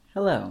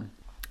Hello,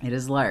 it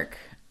is Lark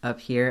up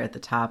here at the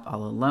top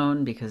all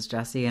alone because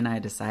Jesse and I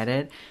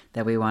decided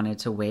that we wanted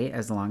to wait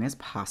as long as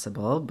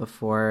possible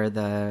before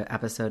the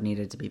episode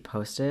needed to be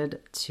posted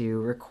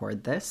to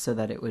record this so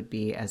that it would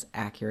be as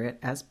accurate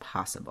as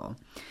possible.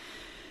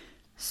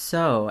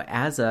 So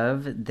as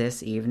of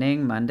this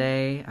evening,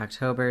 Monday,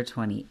 October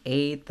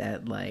 28th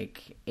at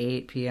like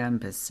 8 p.m.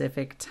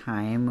 Pacific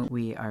time,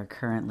 we are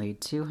currently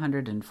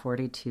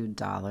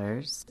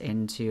 $242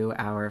 into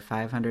our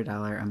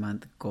 $500 a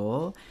month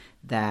goal.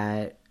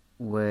 That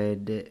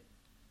would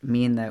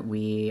mean that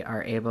we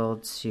are able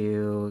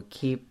to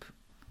keep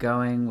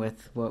going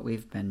with what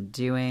we've been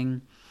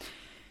doing,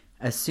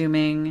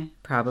 assuming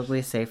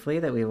probably safely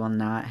that we will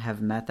not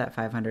have met that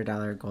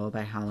 $500 goal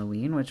by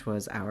Halloween, which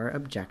was our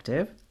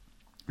objective.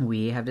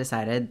 We have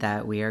decided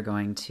that we are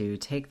going to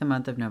take the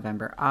month of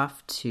November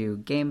off to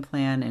game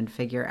plan and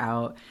figure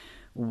out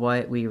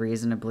what we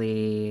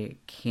reasonably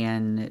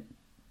can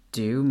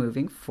do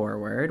moving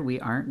forward. We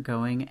aren't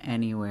going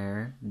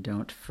anywhere,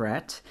 don't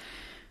fret.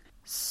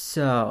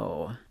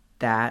 So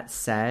that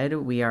said,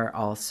 we are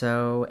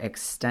also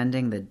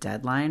extending the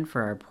deadline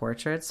for our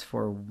portraits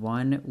for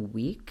 1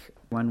 week.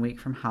 1 week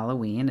from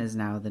Halloween is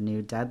now the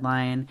new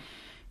deadline.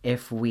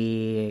 If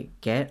we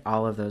get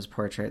all of those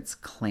portraits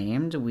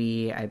claimed,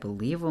 I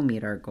believe, will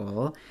meet our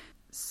goal.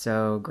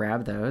 So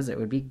grab those. It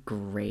would be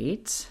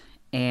great.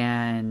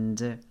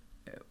 And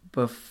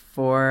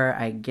before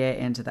I get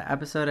into the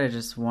episode, I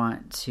just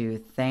want to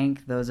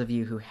thank those of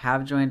you who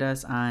have joined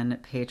us on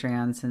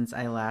Patreon since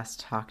I last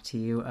talked to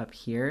you up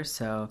here.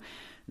 So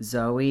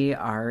Zoe,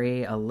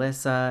 Ari,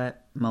 Alyssa,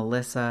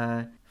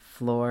 Melissa,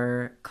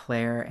 Flor,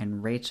 Claire,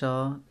 and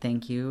Rachel,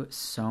 thank you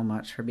so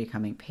much for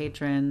becoming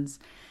patrons.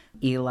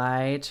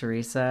 Eli,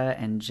 Teresa,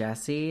 and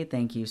Jesse,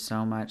 thank you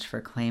so much for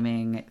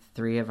claiming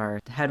 3 of our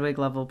Hedwig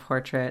level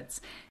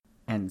portraits.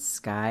 And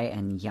Sky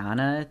and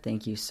Yana,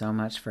 thank you so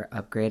much for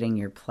upgrading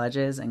your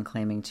pledges and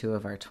claiming 2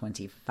 of our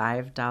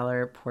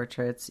 $25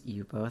 portraits.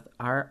 You both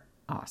are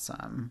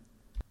awesome.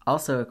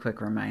 Also, a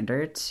quick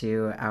reminder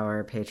to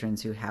our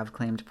patrons who have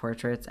claimed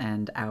portraits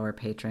and our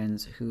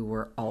patrons who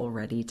were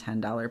already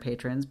 $10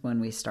 patrons when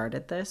we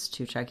started this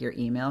to check your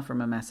email from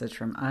a message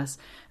from us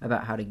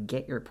about how to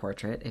get your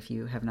portrait if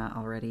you have not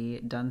already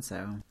done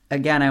so.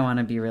 Again, I want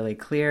to be really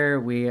clear.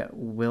 We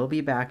will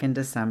be back in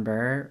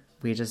December.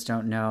 We just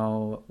don't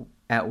know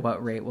at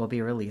what rate we'll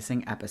be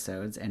releasing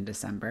episodes in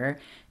December.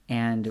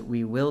 And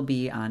we will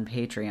be on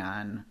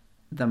Patreon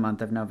the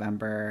month of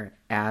November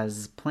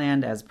as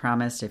planned, as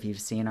promised. If you've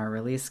seen our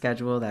release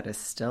schedule, that is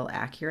still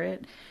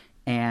accurate.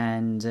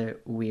 And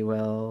we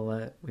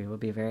will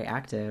be very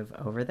active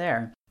over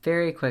there.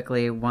 Very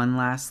quickly, one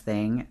last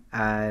thing.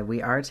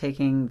 We are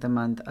taking the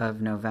month of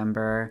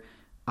November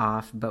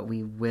off, but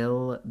we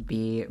will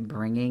be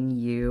bringing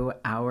you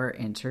our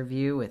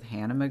interview with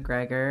Hannah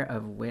McGregor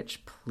of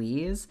Witch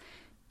Please.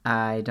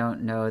 I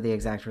don't know the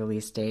exact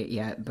release date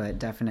yet, but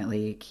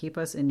definitely keep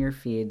us in your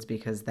feeds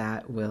because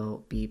that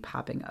will be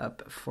popping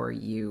up for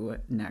you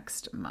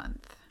next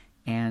month.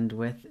 And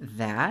with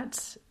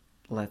that,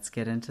 let's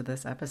get into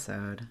this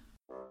episode.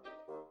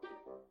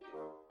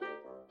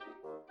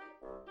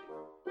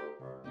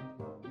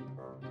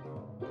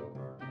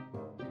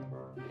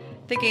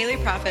 The Gaily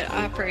Prophet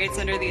operates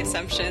under the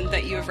assumption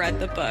that you have read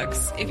the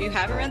books. If you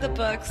haven't read the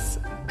books,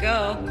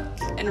 go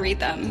and read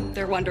them.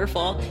 They're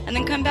wonderful. And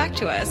then come back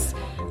to us.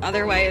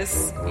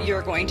 Otherwise,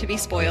 you're going to be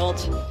spoiled.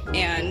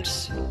 And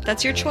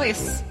that's your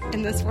choice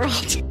in this world.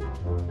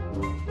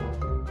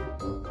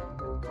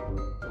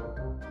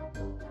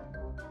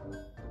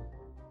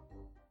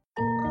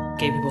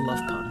 Gay people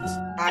love puns.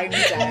 I'm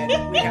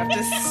dead. We have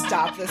to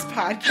stop this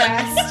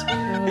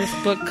podcast. This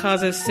book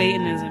causes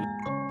Satanism.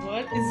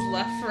 What is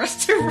left for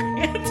us to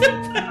rant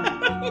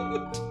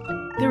about?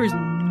 There is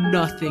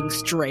nothing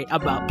straight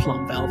about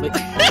Plum Velvet.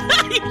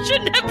 You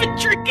shouldn't have been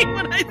drinking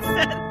when I said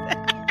that.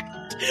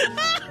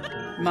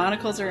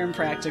 Monocles are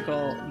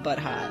impractical, but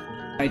hot.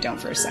 I don't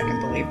for a second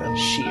believe that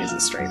she is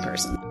a straight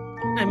person.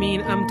 I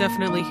mean, I'm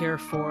definitely here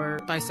for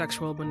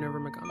bisexual Minerva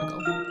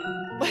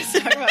McGonagall. Let's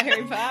talk about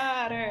Harry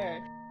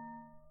Potter.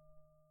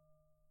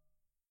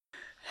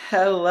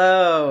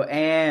 Hello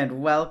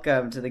and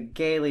welcome to the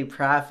Gaily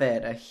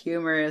Prophet, a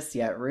humorous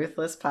yet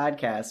ruthless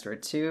podcast where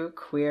 2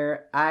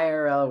 queer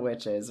IRL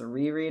witches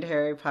reread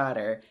Harry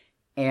Potter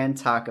and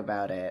talk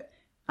about it.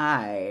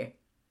 I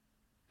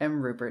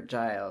am Rupert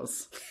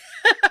Giles.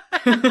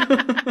 And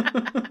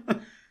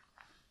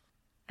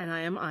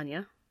I am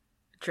Anya,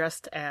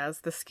 dressed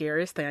as the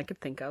scariest thing I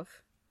could think of,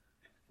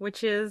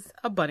 which is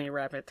a bunny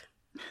rabbit.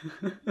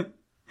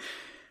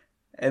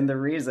 And the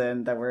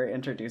reason that we're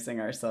introducing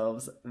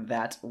ourselves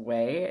that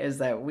way is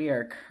that we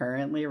are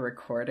currently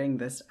recording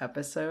this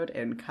episode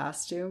in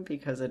costume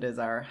because it is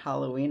our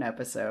Halloween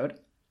episode.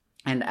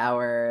 And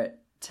our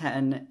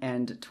 $10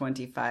 and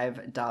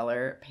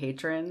 $25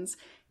 patrons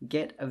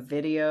get a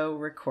video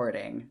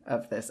recording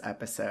of this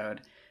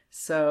episode.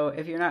 So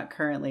if you're not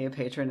currently a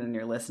patron and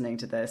you're listening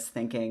to this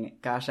thinking,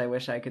 gosh, I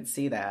wish I could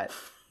see that,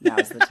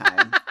 now's the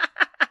time.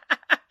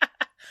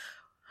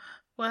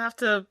 We'll have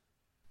to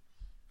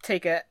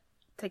take a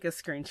take a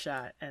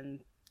screenshot and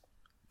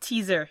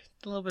teaser.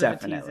 A little bit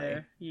of a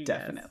teaser. You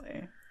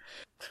Definitely.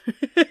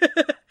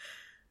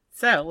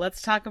 So,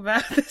 let's talk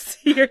about this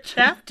here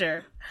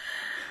chapter.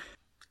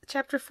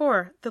 Chapter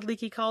 4, The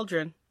Leaky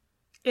Cauldron,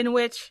 in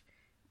which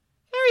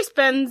Harry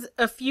spends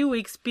a few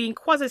weeks being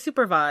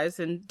quasi-supervised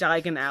in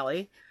Diagon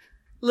Alley,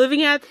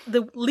 living at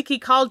the Leaky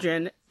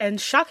Cauldron and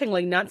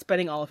shockingly not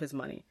spending all of his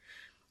money.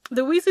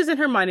 The Weasleys and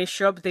Hermione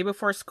show up the day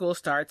before school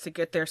starts to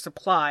get their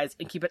supplies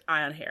and keep an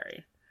eye on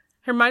Harry.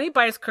 Hermione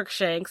buys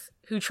Crookshanks,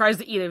 who tries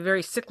to eat a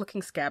very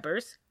sick-looking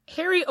Scabbers.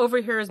 Harry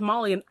overhears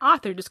Molly and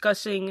Arthur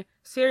discussing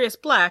Sirius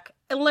Black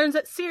and learns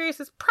that Sirius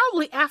is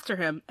probably after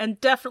him and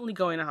definitely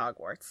going to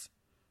Hogwarts.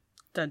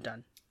 Dun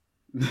dun.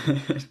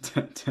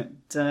 Dun, dun,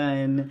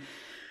 dun.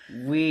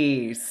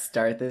 We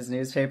start this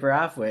newspaper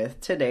off with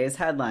today's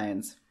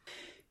headlines.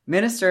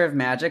 Minister of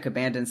Magic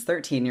abandons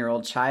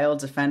 13-year-old child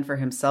to fend for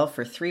himself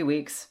for 3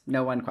 weeks.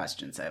 No one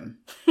questions him.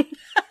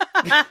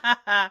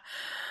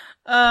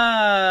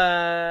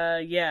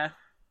 Yeah.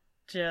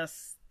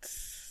 Just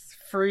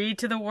free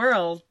to the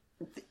world.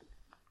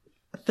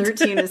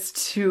 13 is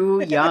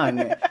too young.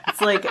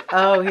 It's like,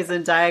 oh, he's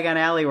in Diagon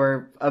Alley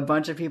where a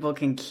bunch of people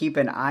can keep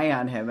an eye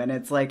on him. And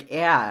it's like,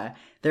 yeah,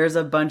 there's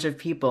a bunch of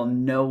people.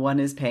 No one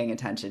is paying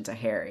attention to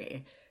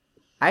Harry.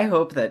 I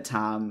hope that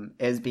Tom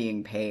is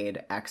being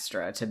paid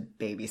extra to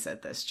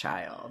babysit this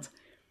child.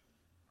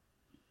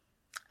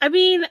 I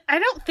mean, I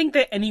don't think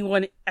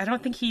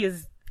he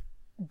is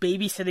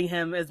babysitting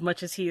him as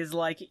much as he is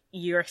like,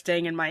 you're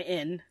staying in my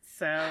inn,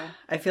 so.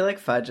 I feel like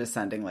Fudge is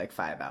sending like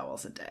 5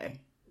 owls a day.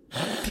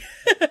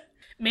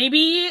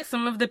 Maybe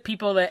some of the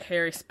people that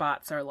Harry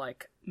spots are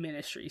like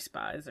ministry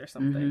spies or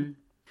something.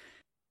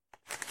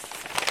 Mm-hmm.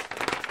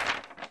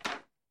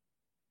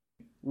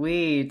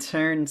 We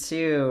turn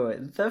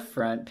to the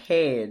front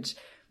page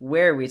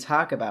where we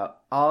talk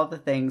about all the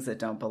things that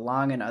don't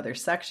belong in other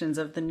sections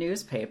of the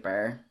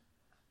newspaper.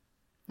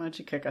 Why don't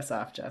you kick us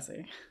off,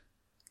 Jesse?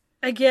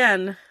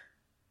 Again,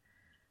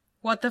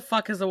 what the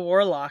fuck is a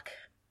warlock?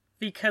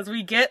 Because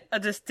we get a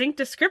distinct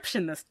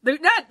description. They're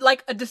not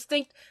like a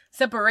distinct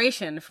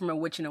separation from a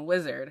witch and a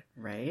wizard.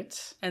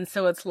 Right. And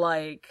so it's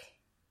like,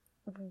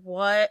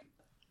 what?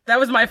 That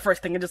was my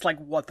first thing. And just like,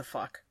 what the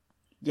fuck?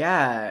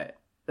 Yeah,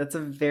 that's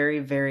a very,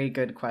 very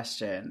good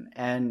question.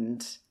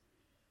 And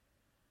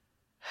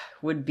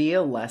would be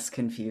a less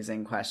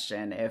confusing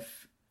question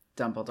if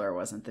Dumbledore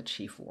wasn't the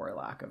chief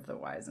warlock of the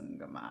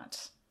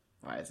Wizengamot.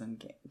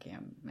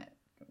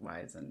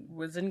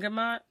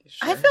 Wizengamot?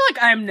 Sure. I feel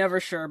like I'm never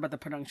sure about the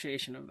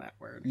pronunciation of that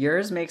word.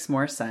 Yours makes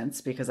more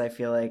sense because I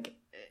feel like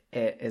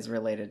it is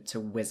related to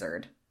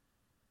wizard.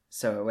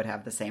 So it would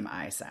have the same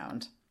I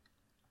sound.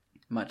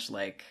 Much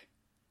like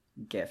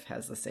GIF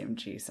has the same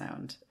G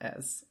sound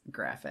as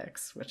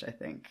graphics, which I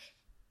think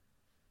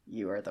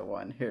you are the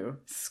one who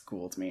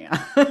schooled me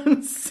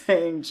on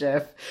saying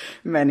GIF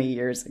many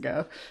years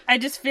ago. I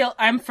just feel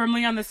I'm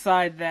firmly on the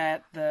side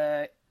that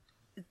the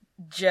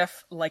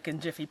Jif, like in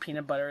Jiffy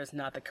Peanut Butter, is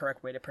not the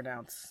correct way to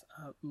pronounce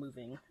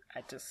moving.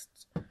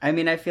 I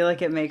mean, I feel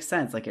like it makes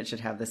sense. Like, it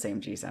should have the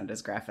same G sound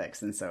as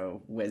graphics, and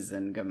so Wiz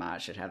and Gamat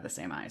should have the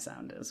same I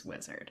sound as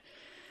wizard.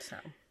 So.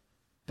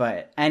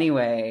 But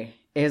anyway,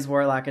 is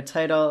Warlock a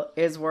title?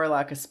 Is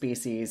Warlock a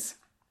species?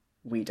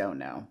 We don't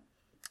know.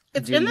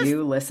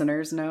 You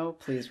listeners know?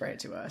 Please write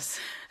to us.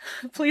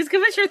 Please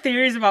give us your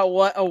theories about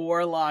what a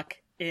warlock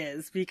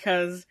is,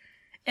 because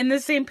in the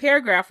same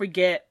paragraph we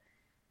get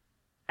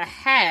a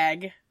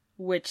hag,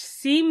 which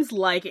seems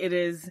like it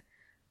is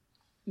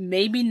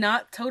maybe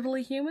not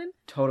totally human.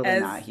 Totally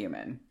not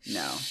human.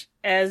 No.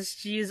 As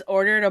she's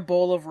ordered a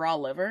bowl of raw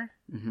liver.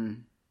 Mm-hmm.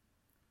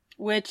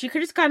 Which you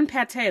could have just gotten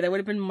pate. That would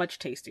have been much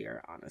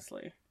tastier,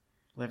 honestly.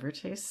 Liver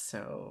tastes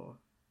so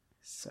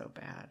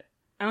bad.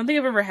 I don't think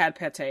I've ever had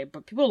pate,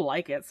 but people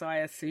like it, so I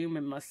assume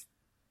it must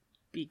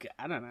be good.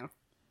 I don't know.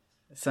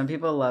 Some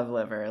people love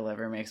liver.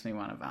 Liver makes me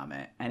want to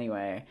vomit.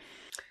 Anyway.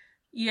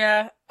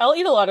 Yeah, I'll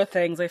eat a lot of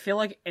things. I feel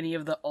like any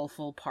of the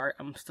awful part,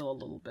 I'm still a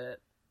little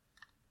bit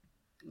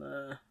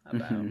about.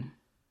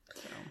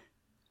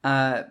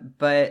 So.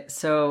 But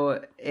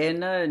so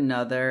in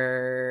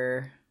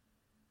another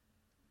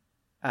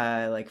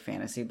like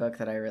fantasy book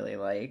that I really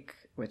like,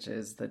 which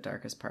is The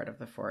Darkest Part of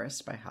the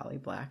Forest by Holly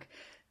Black.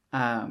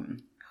 I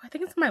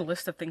think it's on my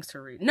list of things to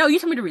read. No, you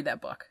told me to read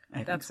that book.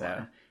 I think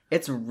so.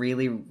 It's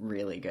really,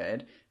 really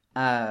good.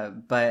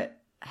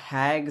 But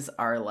hags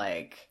are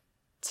like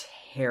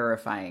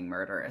terrifying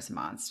murderous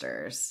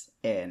monsters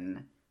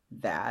in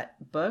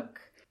that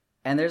book.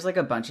 And there's like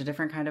a bunch of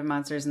different kind of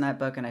monsters in that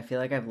book, and I feel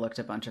like I've looked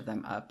a bunch of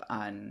them up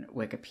on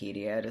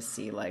Wikipedia to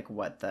see like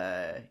what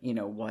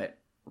what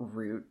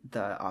route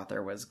the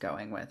author was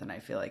going with, and I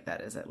feel like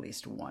that is at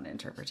least one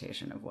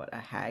interpretation of what a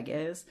hag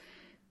is.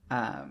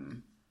 Yeah.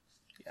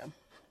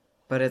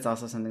 But it's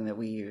also something that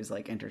we use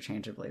like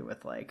interchangeably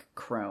with like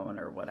crone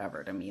or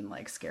whatever to mean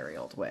like scary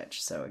old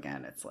witch. So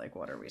again, it's like,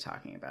 what are we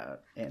talking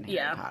about in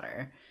Harry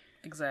Potter?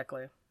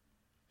 Exactly.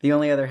 The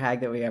only other hag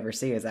that we ever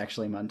see is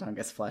actually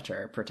Mundungus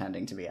Fletcher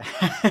pretending to be a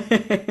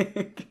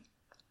hag.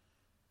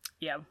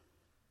 Yeah.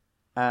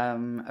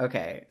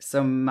 Okay,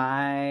 so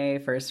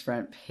my first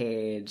front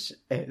page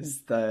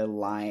is the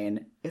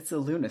line, "It's a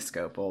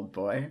lunoscope, old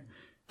boy."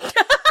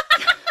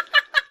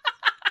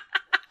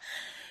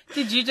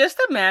 Did you just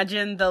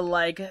imagine the,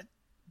 like,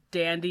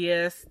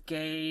 dandiest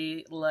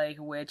gay, like,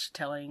 witch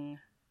telling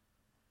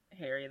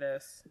Harry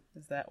this?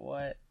 Is that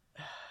what?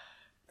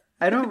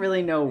 I don't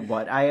really know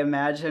what I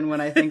imagine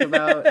when I think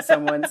about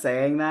someone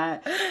saying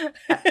that.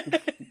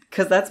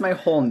 Because that's my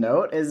whole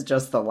note, is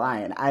just the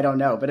line. I don't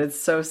know, but it's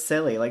so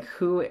silly. Like,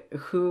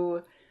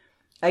 who,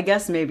 I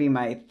guess maybe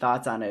my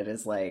thoughts on it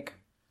is, like,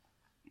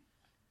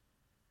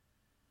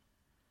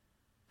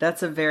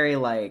 that's a very,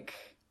 like,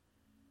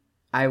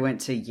 I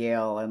went to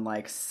Yale and,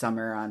 like,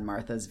 summer on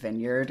Martha's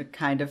Vineyard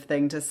kind of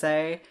thing to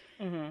say.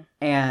 Mm-hmm.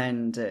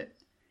 And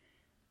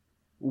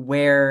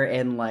where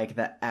in, like,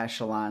 the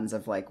echelons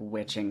of, like,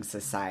 witching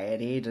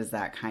society does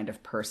that kind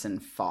of person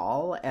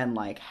fall? And,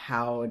 like,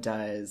 how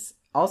does...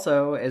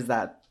 Also, is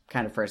that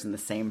kind of person the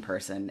same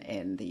person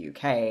in the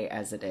UK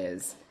as it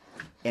is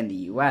in the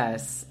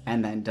US?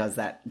 And then does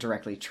that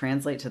directly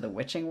translate to the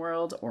witching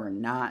world or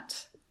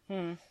not?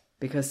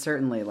 Because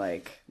certainly,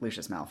 like,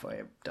 Lucius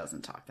Malfoy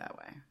doesn't talk that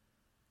way.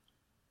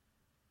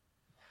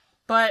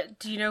 But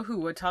do you know who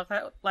would talk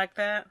like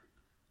that?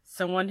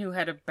 Someone who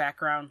had a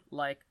background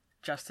like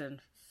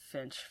Justin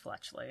Finch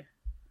Fletchley.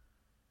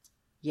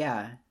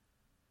 Yeah.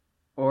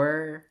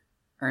 Or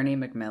Ernie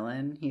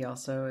Macmillan. He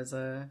also is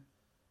a...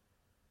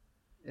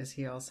 Is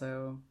he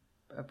also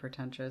a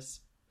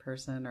pretentious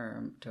person,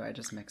 or do I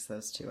just mix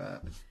those two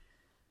up?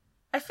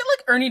 I feel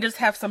like Ernie does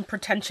have some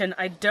pretension.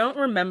 I don't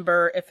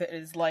remember if it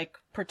is, like,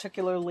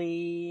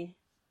 particularly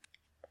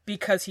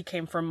because he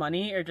came from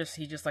money or just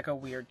he just, like, a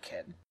weird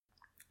kid.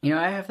 You know,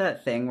 I have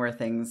that thing where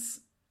things,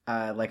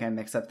 like, I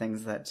mix up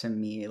things that to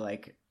me,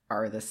 like,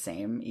 are the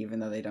same, even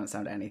though they don't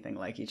sound anything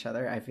like each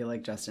other. I feel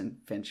like Justin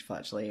Finch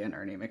Fletchley and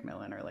Ernie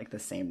Macmillan are, like, the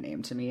same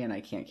name to me, and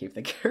I can't keep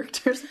the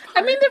characters apart.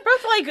 I mean, they're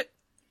both,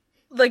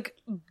 like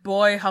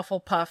boy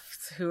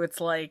Hufflepuffs who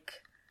it's, like,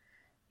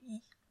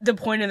 the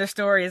point of the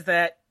story is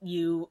that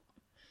you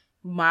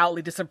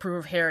mildly disapprove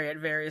of Harry at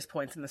various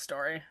points in the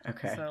story.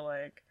 Okay. So,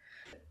 like...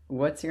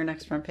 What's your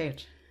next front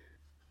page?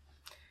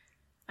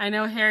 I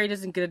know Harry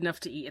doesn't get enough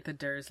to eat at the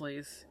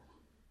Dursleys.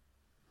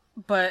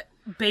 But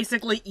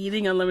basically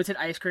eating unlimited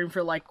ice cream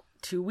for, like,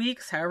 2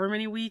 weeks, however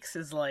many weeks,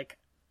 is, like,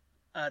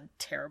 a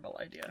terrible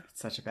idea.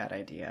 Such a bad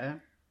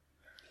idea.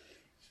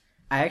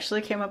 I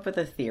actually came up with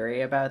a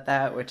theory about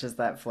that, which is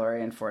that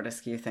Florian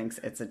Fortescue thinks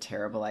it's a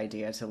terrible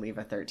idea to leave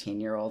a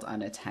 13-year-old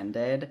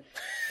unattended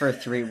for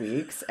 3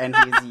 weeks, and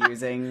he's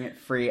using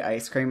free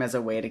ice cream as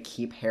a way to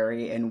keep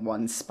Harry in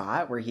one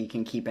spot where he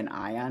can keep an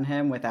eye on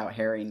him without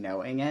Harry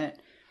knowing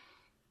it.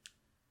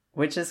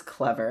 Which is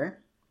clever,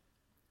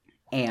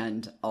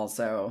 and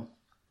also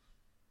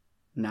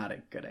not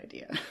a good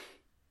idea.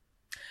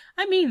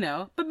 I mean,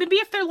 no, but maybe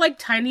if they're, like,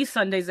 tiny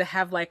sundaes that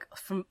have, like,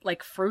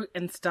 fruit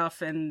and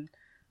stuff, and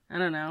I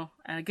don't know.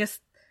 I guess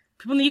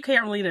people in the UK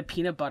aren't really into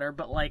peanut butter,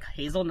 but, like,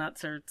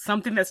 hazelnuts or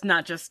something that's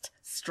not just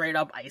straight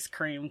up ice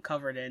cream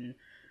covered in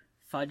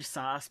fudge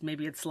sauce.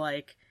 Maybe it's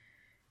like,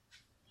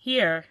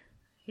 here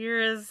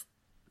is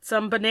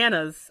some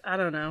bananas, I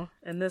don't know,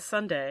 in this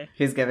sundae.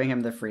 He's giving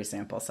him the free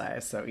sample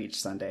size, so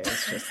each sundae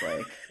is just,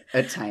 like,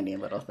 a tiny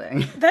little thing.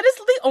 That is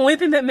the only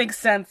thing that makes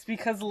sense,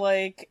 because,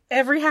 like,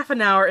 every half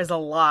an hour is a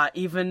lot,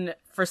 even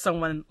for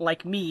someone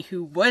like me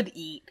who would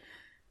eat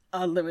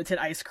unlimited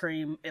ice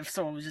cream if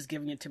someone was just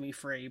giving it to me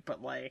free,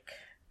 but, like,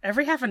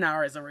 every half an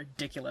hour is a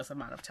ridiculous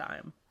amount of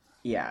time.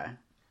 Yeah.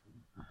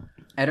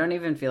 I don't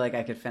even feel like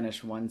I could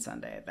finish one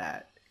sundae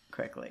that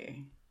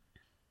quickly.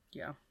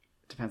 Yeah.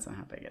 Depends on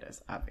how big it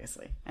is,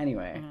 obviously.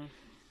 Anyway.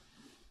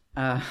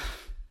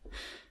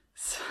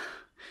 So,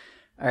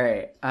 all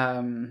right.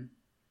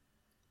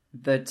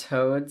 The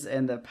toads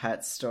in the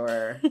pet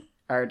store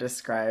are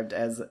described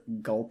as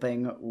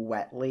gulping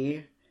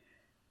wetly,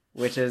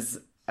 which is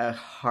a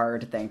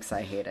hard thanks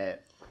I hate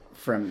it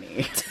from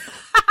me.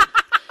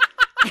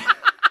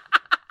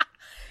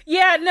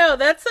 Yeah, no,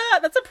 that's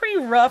a pretty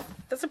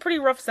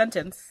rough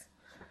sentence.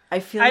 I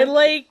feel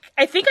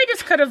I think I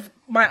just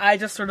my eye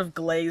just sort of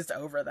glazed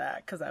over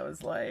that, because I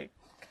was like,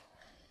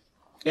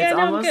 yeah, it's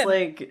no, almost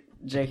like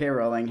J.K.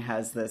 Rowling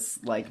has this,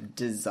 like,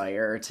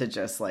 desire to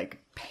just, like,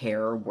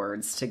 pair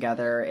words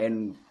together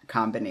in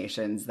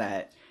combinations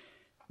that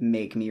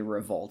make me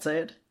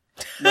revolted.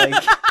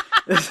 Like,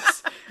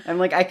 I'm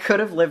like, I could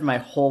have lived my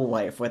whole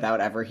life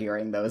without ever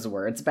hearing those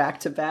words back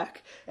to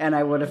back, and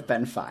I would have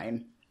been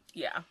fine.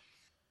 Yeah.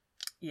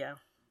 Yeah.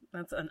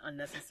 That's an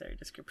unnecessary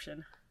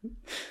description.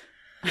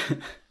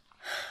 Actually,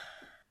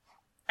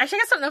 I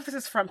guess I don't know if this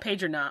is front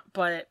page or not,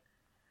 but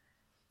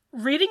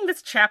reading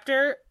this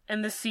chapter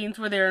and the scenes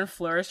where they're in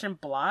Flourish and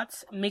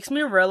Blots makes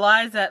me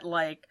realize that,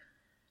 like,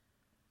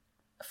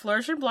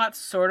 Flourish and Blots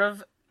sort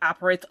of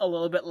operates a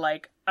little bit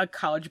like a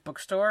college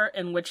bookstore,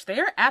 in which they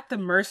are at the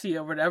mercy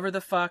of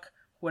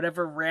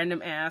whatever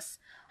random ass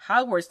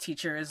Hogwarts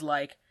teacher is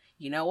like,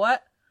 you know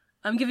what?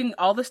 I'm giving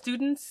all the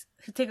students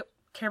who take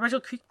care of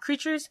magical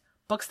creatures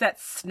books that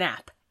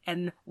snap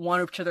and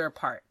want each other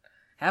apart.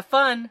 have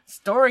fun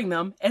storing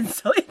them and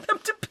selling them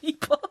to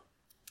people.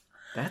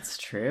 That's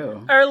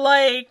true. Or,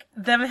 like,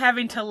 them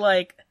having to,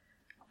 like,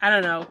 I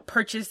don't know,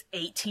 purchase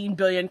 18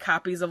 billion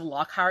copies of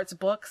Lockhart's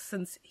books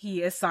since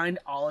he assigned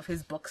all of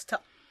his books to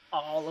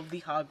all of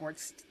the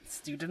Hogwarts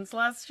students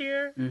last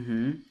year.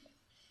 Mm-hmm.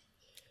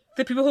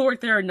 The people who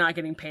work there are not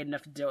getting paid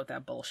enough to deal with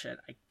that bullshit,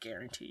 I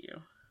guarantee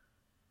you.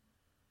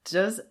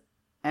 Does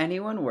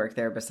anyone work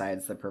there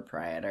besides the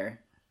proprietor?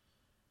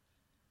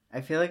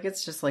 I feel like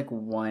it's just like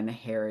one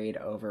harried,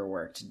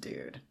 overworked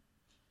dude.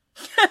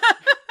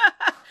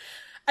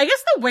 I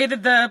guess the way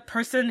that the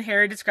person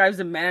Harry describes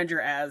the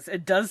manager as,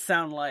 it does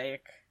sound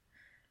like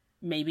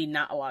maybe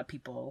not a lot of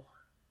people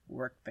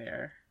work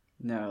there.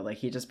 No, like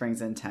he just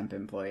brings in temp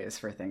employees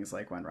for things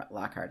like when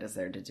Lockhart is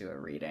there to do a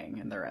reading,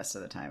 and the rest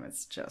of the time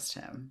it's just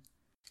him.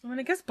 I mean,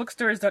 I guess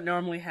bookstores don't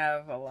normally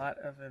have a lot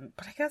of them,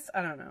 but I guess,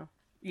 I don't know.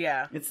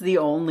 Yeah. It's the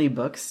only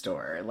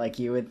bookstore, like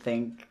you would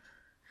think.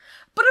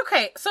 But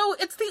okay, so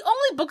it's the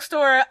only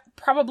bookstore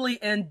probably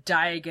in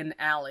Diagon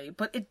Alley,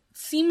 but it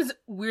seems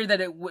weird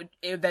that it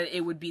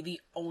would be the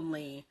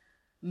only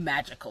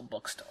magical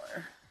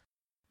bookstore.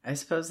 I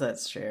suppose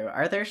that's true.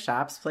 Are there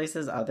shops,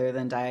 places other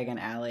than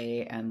Diagon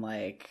Alley and,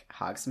 like,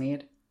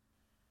 Hogsmeade?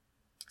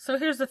 So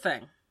here's the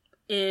thing,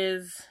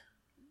 is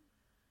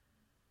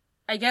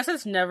I guess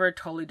it's never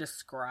totally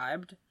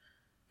described,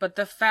 but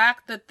the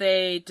fact that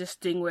they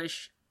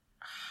distinguish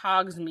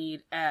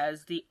Hogsmeade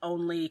as the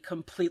only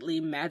completely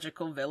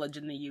magical village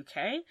in the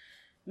UK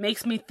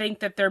makes me think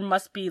that there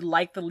must be,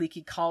 like the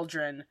Leaky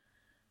Cauldron,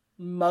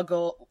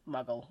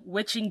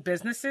 witching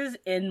businesses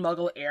in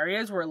Muggle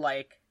areas where,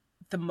 like,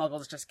 the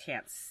Muggles just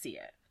can't see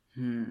it.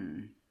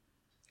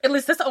 At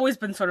least that's always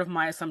been sort of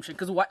my assumption.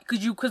 Because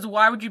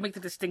why would you make the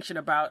distinction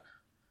about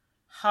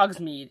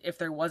Hogsmeade if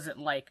there wasn't,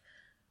 like,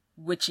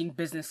 witching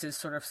businesses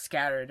sort of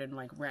scattered in,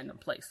 like, random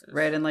places?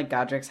 Right, and, like,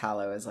 Godric's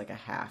Hollow is, like, a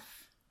half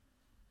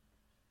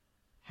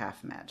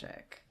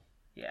magic.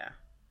 Yeah.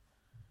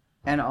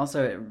 And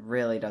also, it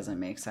really doesn't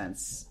make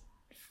sense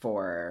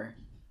for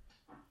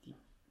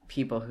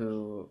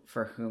people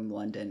for whom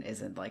London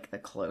isn't, like, the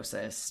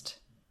closest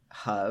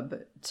hub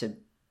to...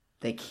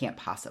 They can't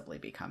possibly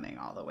be coming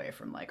all the way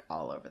from, like,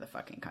 all over the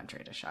fucking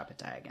country to shop at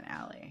Diagon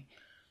Alley.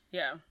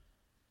 Yeah.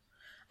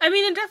 I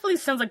mean, it definitely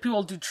sounds like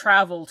people do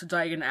travel to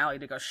Diagon Alley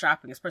to go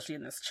shopping, especially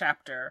in this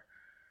chapter.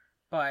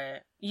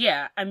 But,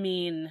 yeah, I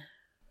mean...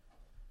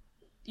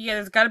 Yeah,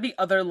 there's gotta be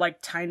other,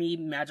 like, tiny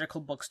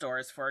magical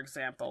bookstores, for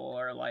example,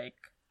 or, like,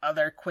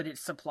 other Quidditch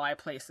supply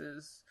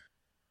places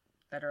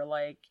that are,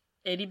 like,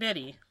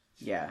 itty-bitty.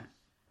 Yeah,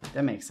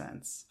 that makes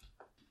sense.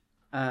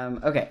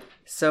 Okay,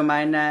 so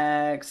my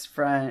next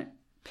front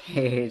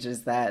page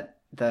is that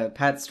the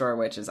pet store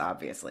witch is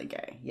obviously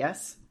gay,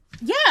 yes?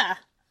 Yeah!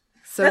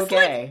 So that's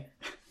gay.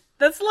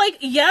 That's like,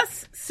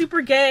 yes,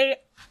 super gay.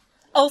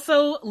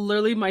 Also,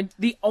 literally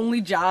the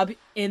only job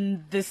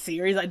in this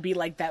series, I'd be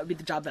like, that would be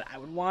the job that I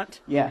would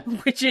want. Yeah.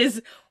 Which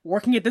is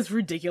working at this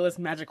ridiculous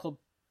magical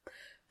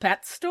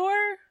pet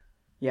store?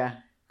 Yeah.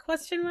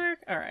 Question mark?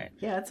 Alright.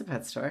 Yeah, it's a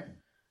pet store.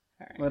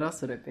 Alright. What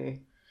else would it be?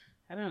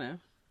 I don't know.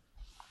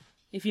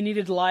 If you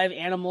needed live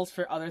animals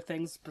for other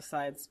things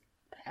besides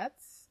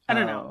pets? I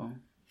don't know.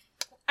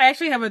 I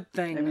actually have a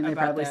thing about I mean, they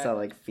probably that. sell,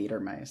 like, feeder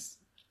mice.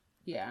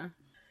 Yeah.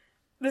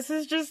 This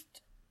is just...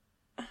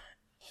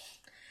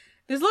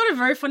 There's a lot of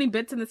very funny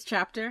bits in this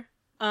chapter.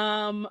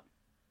 I'm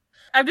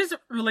just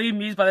really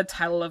amused by the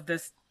title of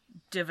this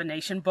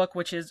divination book,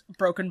 which is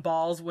Broken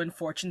Balls When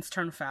Fortunes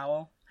Turn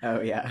Foul.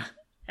 Oh, yeah.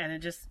 And it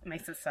just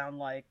makes it sound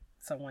like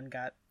someone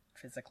got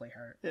physically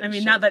hurt. It I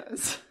mean, sure not that...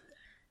 does.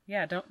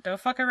 Yeah, don't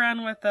fuck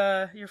around with,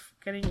 you're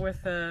getting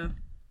with,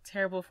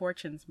 terrible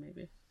fortunes,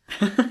 maybe.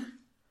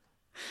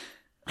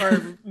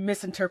 Or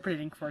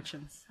misinterpreting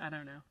fortunes. I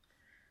don't know.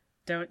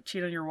 Don't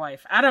cheat on your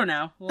wife. I don't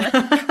know.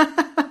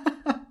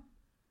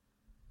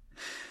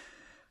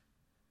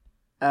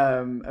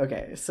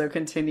 Okay, so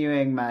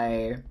continuing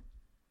my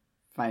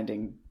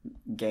finding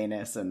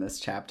gayness in this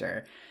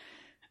chapter,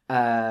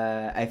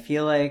 I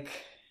feel like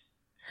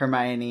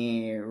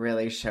Hermione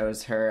really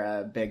shows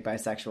her big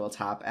bisexual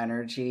top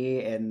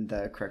energy in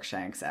the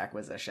Crookshanks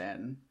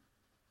acquisition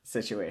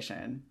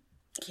situation.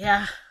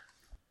 Yeah.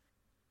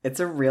 It's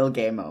a real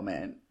gay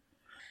moment.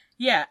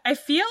 Yeah, I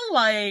feel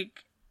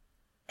like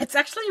it's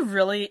actually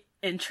really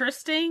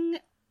interesting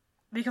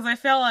because I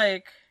feel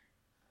like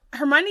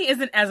Hermione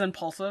isn't as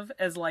impulsive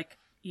as, like,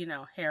 you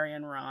know, Harry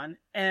and Ron.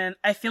 And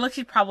I feel like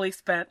she probably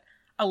spent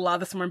a lot of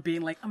the summer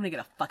being like, I'm gonna get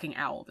a fucking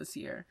owl this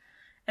year.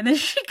 And then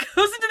she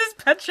goes into this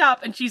pet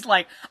shop and she's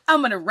like,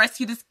 I'm gonna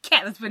rescue this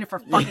cat that's been here for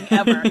fucking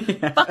ever.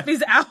 Yeah. Fuck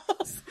these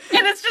owls.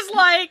 And it's just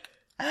like,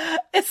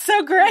 it's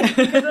so great.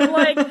 Because I'm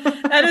like,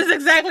 that is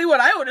exactly what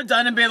I would have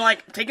done and been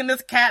like, taking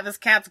this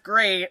cat's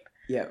great.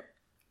 Yep.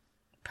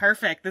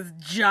 Perfect. This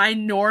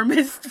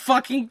ginormous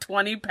fucking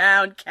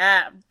 20-pound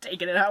cat. I'm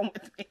taking it home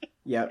with me.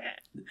 Yep.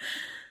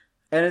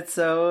 And it's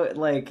so,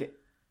 like,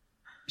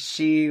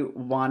 she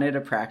wanted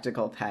a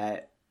practical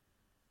pet,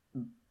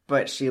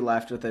 but she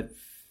left with a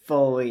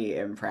fully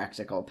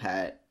impractical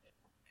pet.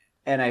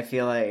 And I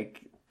feel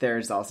like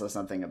there's also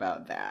something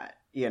about that,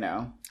 you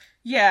know?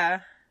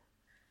 Yeah.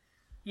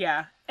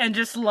 Yeah. And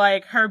just,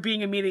 like, her being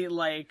immediately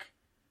like,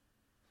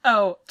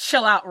 oh,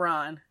 chill out,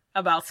 Ron,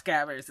 about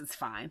scabbers. It's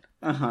fine.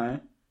 Uh-huh.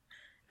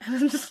 And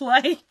I'm just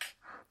like...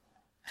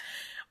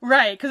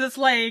 Right, because it's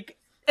like,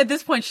 at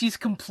this point, she's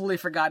completely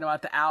forgotten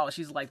about the owl.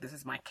 She's like, this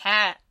is my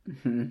cat.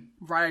 Mm-hmm.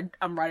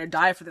 I'm ride or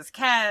die for this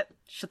cat.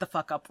 Shut the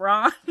fuck up,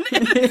 Ron.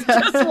 And it's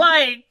just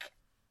like...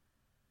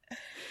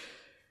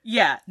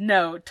 Yeah,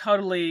 no,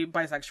 totally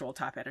bisexual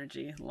top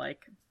energy.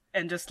 Like,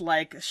 and just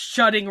like,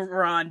 shutting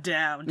Ron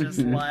down. Just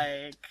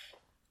like...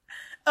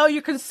 Oh,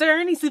 you're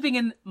concerned? He's sleeping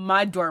in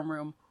my dorm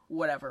room.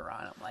 Whatever,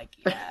 Ron. I'm like,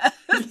 yeah.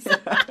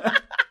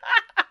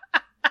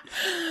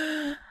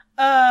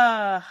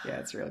 Yeah,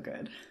 it's real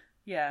good.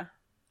 Yeah.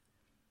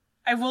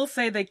 I will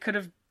say they could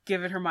have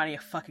given Hermione a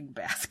fucking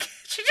basket.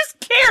 She's just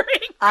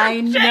carrying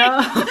I know.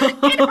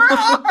 in her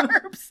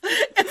arms.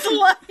 It's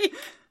like...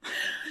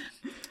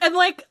 And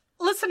like,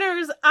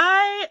 listeners,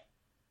 I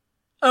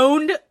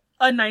owned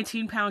a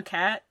 19-pound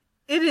cat.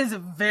 It is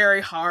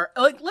very hard.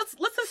 Like,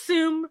 let's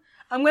assume...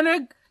 I'm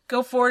gonna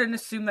go forward and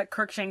assume that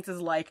Crookshanks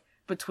is like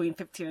between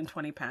 15 and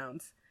 20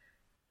 pounds.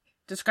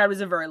 Described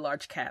as a very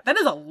large cat. That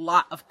is a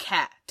lot of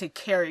cat to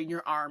carry in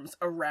your arms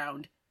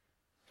around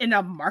in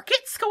a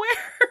market square.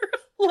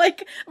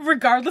 Like,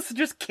 regardless of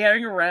just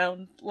carrying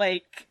around,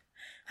 like,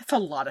 that's a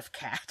lot of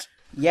cat.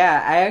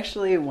 Yeah, I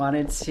actually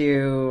wanted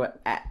to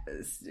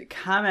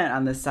comment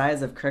on the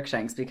size of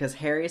Crookshanks because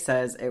Harry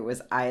says it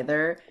was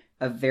either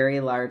a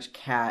very large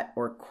cat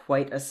or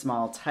quite a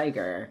small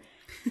tiger.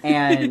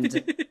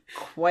 And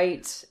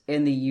quite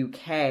in the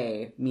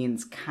UK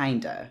means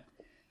kinda.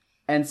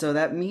 And so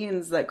that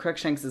means that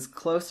Crookshanks is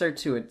closer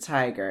to a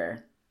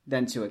tiger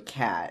than to a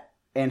cat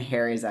in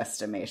Harry's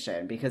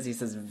estimation, because he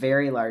says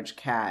very large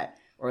cat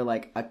or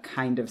like a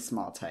kind of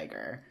small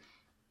tiger.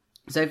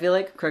 So I feel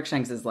like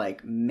Crookshanks is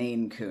like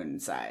Maine Coon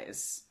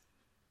size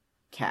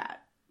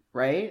cat,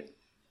 right?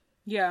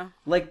 Yeah.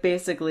 Like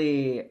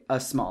basically a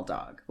small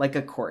dog, like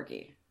a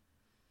corgi.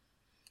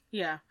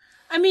 Yeah.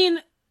 I mean,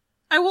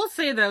 I will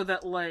say though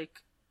that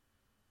like,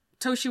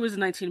 Toshi was a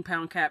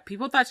 19-pound cat.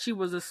 People thought she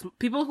was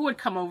people who would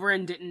come over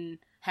and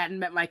hadn't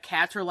met my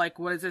cats were like,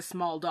 what is this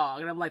small dog?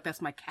 And I'm like,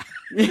 that's my cat.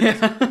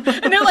 Yeah.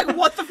 And they're like,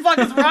 what the fuck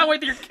is wrong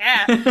with your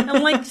cat? And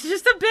I'm like, she's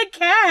just a big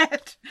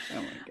cat.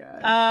 Oh my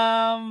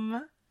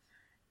god.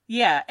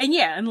 Yeah.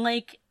 And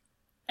like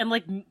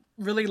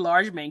really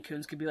large Maine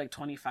Coons could be like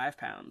 25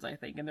 pounds, I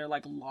think. And they're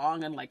like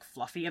long and like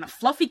fluffy. And a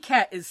fluffy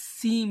cat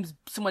seems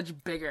so much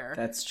bigger.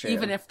 That's true.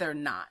 Even if they're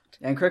not.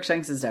 And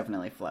Crookshanks is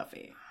definitely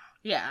fluffy.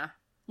 Yeah.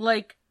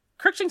 Like,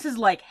 Crookshanks is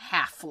like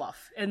half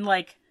fluff. And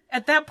like,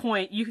 at that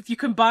point, if you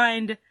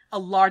combined a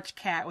large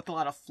cat with a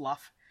lot of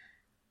fluff,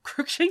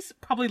 Crookshanks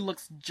probably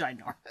looks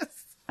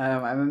ginormous.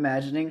 I'm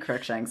imagining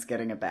Crookshanks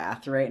getting a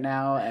bath right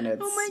now, and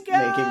it's oh my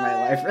God. making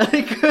my life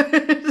really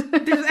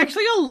good. There's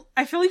actually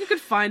I feel like you could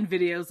find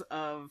videos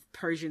of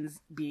Persians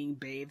being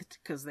bathed,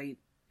 because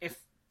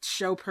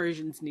show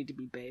Persians need to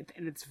be bathed,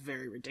 and it's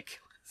very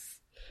ridiculous.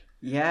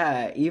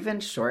 Yeah,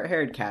 even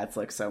short-haired cats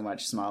look so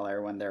much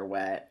smaller when they're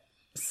wet.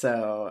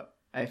 So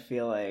I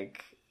feel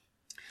like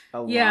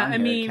a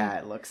long-haired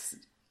cat looks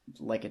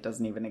like it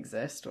doesn't even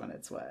exist when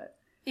it's wet.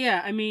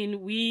 Yeah, I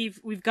mean, we've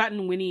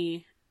gotten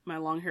Winnie, my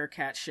long-haired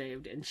cat,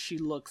 shaved, and she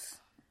looks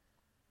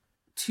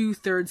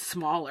 2/3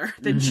 smaller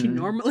than she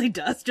normally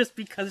does, just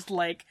because,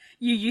 like,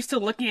 you're used to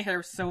looking at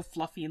her so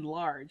fluffy and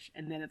large,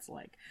 and then it's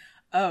like,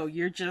 oh,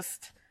 you're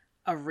just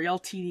a real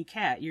teeny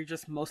cat. You're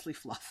just mostly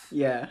fluff.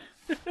 Yeah.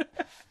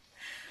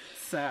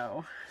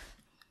 So...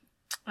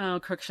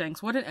 Oh,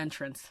 Crookshanks. What an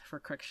entrance for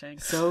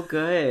Crookshanks. So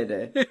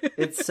good.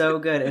 It's so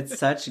good. It's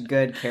such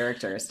good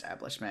character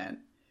establishment.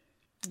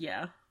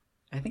 Yeah.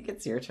 I think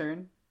it's your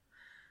turn.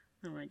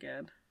 Oh my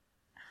god.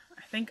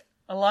 I think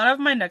a lot of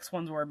my next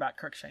ones were about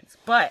Crookshanks.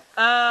 But,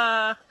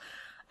 I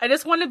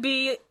just want to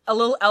be a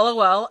little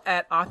LOL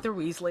at Arthur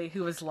Weasley,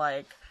 who was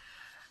like,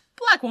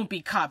 Black won't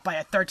be caught by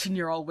a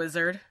 13-year-old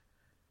wizard.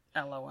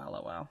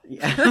 LOL.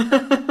 Yeah.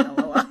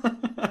 LOL.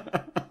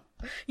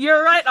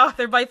 You're right,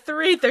 Arthur, by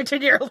 3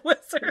 13-year-old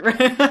wizards.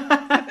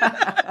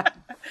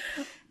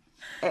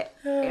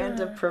 And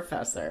a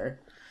professor,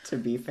 to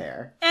be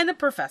fair. And a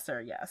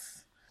professor,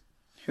 yes.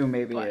 Who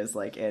maybe is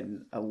like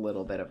in a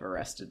little bit of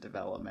Arrested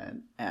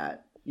Development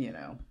at,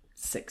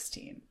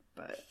 16.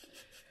 But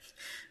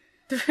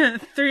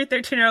 3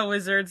 13-year-old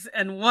wizards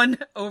and 1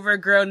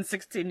 overgrown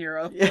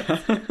 16-year-old.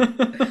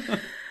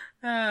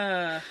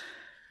 Yeah.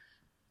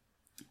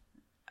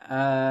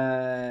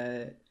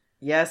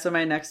 Yeah, so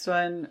my next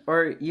one,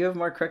 or you have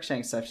more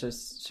Crookshanks stuff, so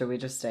should we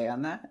just stay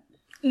on that?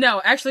 No,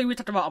 actually, we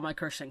talked about all my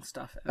Crookshanks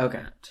stuff.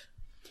 Okay.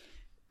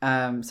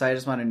 So I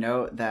just want to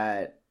note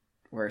that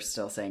we're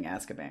still saying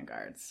Azkaban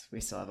guards. We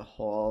still have a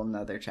whole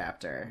nother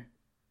chapter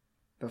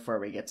before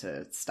we get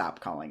to stop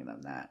calling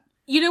them that.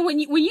 You know, when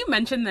you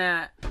mention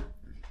that,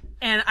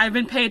 and I've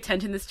been paying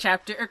attention to this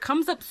chapter, it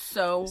comes up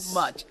so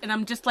much, and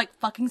I'm just like,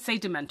 fucking say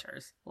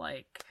Dementors.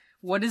 Like,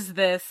 what is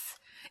this?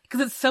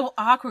 Because it's so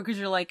awkward, because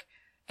you're like,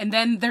 And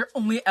then they're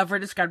only ever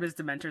described as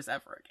Dementors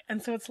ever again.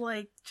 And so it's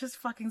like, just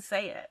fucking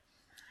say it.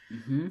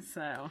 Mm-hmm.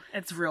 So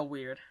it's real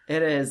weird.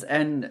 It is.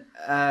 And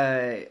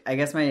I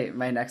guess my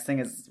next thing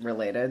is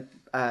related,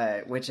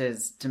 which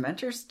is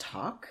Dementors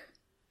talk?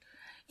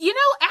 You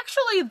know,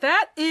 actually,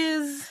 that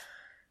is...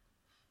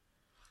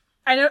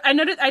 I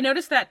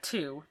noticed that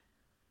too.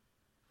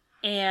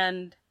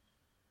 And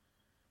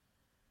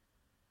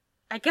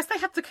I guess they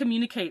have to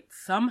communicate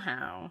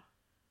somehow.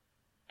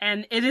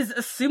 And it is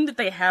assumed that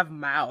they have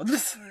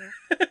mouths.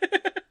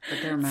 But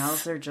their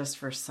mouths are just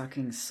for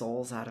sucking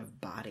souls out of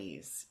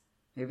bodies.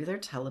 Maybe they're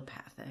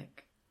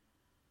telepathic.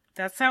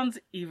 That sounds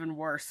even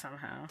worse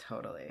somehow.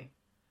 Totally.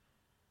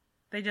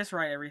 They just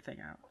write everything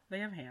out. They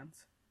have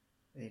hands.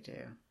 They do.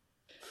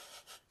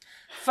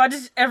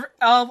 Fudge,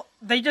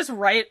 they just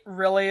write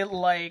really,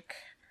 like...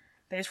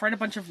 They just write a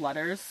bunch of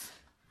letters.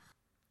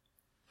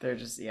 They're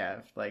just,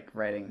 like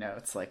writing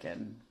notes like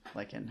in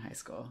high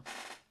school.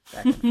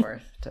 Back and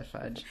forth to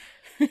Fudge.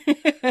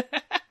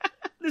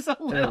 There's a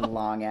Their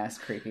long ass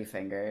creepy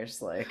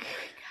fingers, like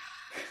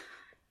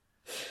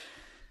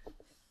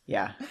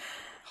yeah,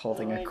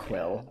 holding a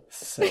quill. God.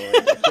 So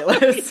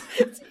ridiculous.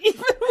 It's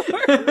even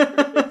worse.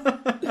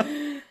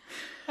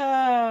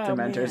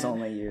 Dementors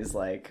only use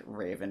like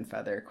raven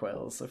feather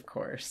quills, of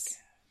course.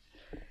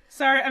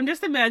 Sorry, I'm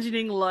just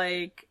imagining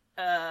like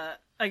a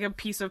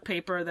piece of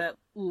paper, that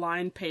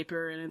lined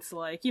paper, and it's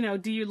like, you know,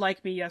 do you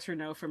like me, yes or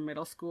no, from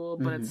middle school?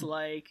 But it's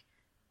like,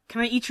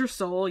 can I eat your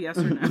soul, yes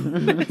or no?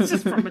 It's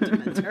just from a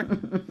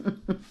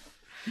Dementor.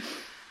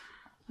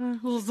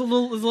 It's a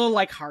little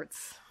like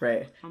hearts.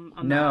 Right.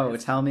 No,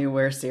 tell me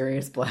where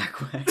Sirius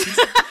Black went.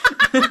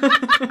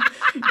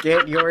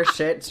 Get your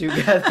shit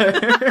together.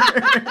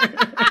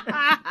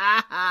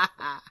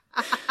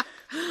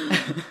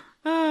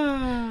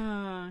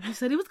 He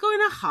said he was going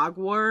to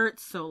Hogwarts,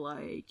 so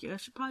like, I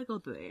should probably go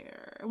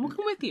there. And we'll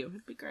come with you.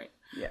 It'd be great.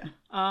 Yeah.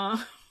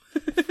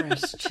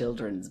 Fresh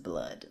children's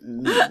blood.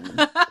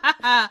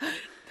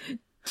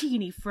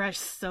 Teeny fresh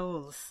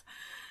souls.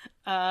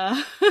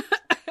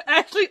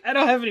 Actually, I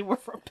don't have any more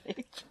front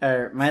page.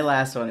 My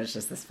last one is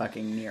just this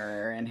fucking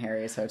mirror in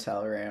Harry's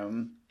hotel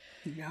room.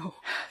 No.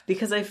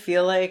 Because I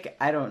feel like,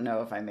 I don't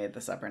know if I made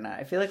this up or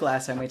not. I feel like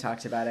last time we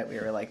talked about it, we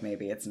were like,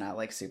 maybe it's not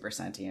like super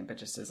sentient, but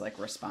just is like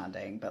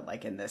responding. But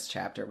like in this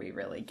chapter, we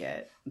really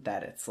get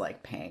that it's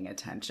like paying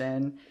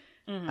attention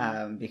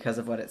because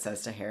of what it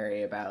says to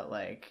Harry about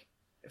like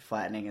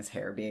flattening his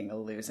hair being a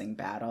losing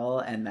battle.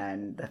 And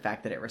then the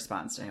fact that it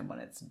responds to him when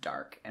it's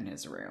dark in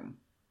his room.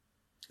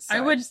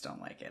 So I just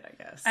don't like it, I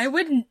guess.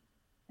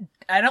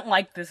 I don't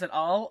like this at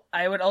all.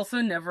 I would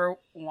also never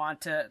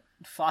want to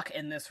fuck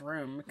in this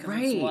room. Because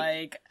it's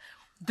like,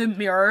 the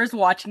mirror's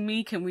watching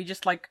me. Can we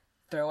just like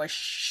throw a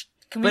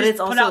can we But just it's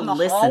put also out in the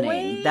listening.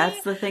 hallway?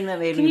 That's the thing that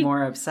made me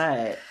more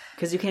upset.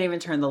 Because you can't even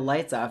turn the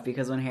lights off.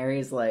 Because when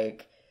Harry's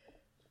like,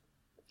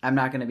 I'm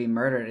not going to be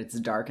murdered, it's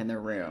dark in the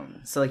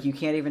room. So like, you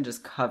can't even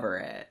just cover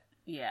it.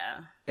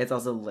 Yeah. It's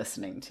also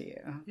listening to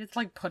you. It's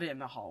like put it in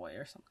the hallway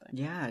or something.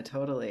 Yeah,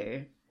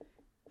 totally.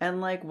 And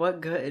like,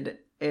 what good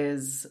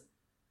is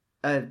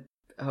a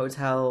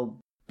hotel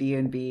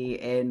B&B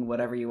in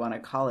whatever you want to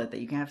call it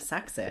that you can have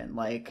sex in?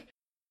 Like,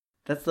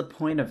 that's the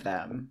point of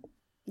them.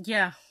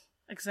 Yeah,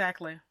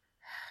 exactly.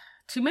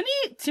 Too many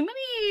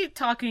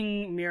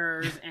talking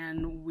mirrors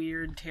and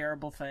weird,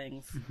 terrible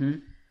things. Mm-hmm.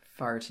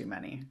 Far too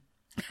many.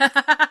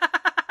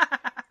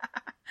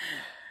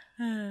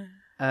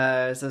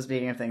 So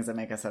speaking of things that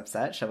make us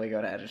upset, shall we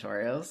go to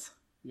editorials?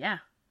 Yeah.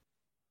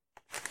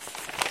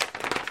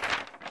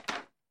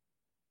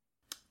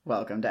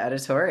 Welcome to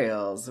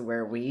editorials,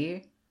 where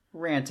we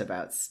rant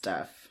about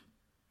stuff.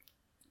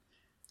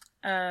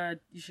 You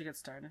should get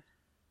started.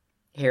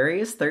 Harry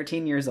is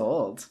 13 years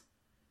old.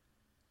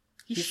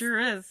 He's sure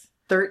is.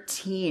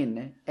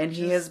 13. And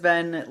he has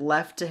been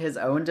left to his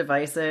own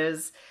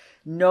devices.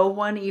 No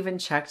one even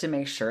checked to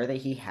make sure that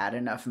he had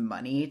enough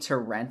money to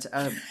rent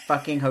a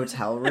fucking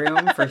hotel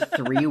room for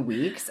 3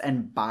 weeks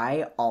and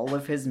buy all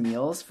of his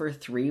meals for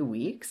 3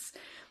 weeks.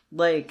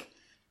 Like,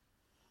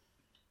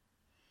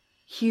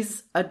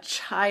 he's a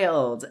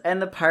child. And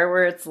the part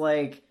where it's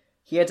like,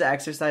 he had to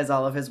exercise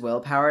all of his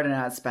willpower to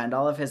not spend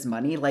all of his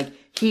money. Like,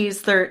 he's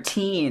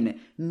 13.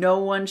 No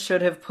one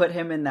should have put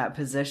him in that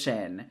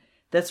position.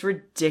 That's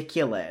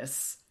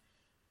ridiculous.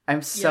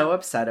 I'm so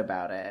upset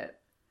about it.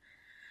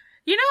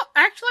 You know,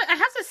 actually, I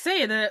have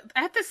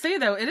to say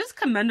though, it is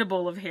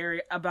commendable of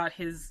Harry about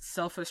his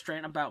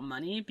self-restraint about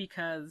money,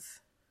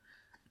 because,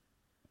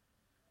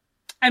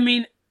 I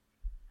mean,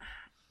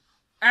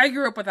 I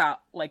grew up without,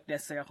 like,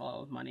 necessarily a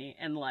lot of money,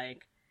 and,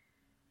 like,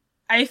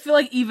 I feel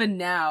like even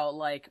now,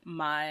 like,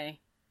 my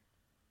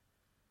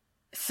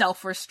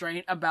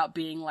self-restraint about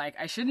being like,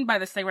 I shouldn't buy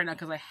this thing right now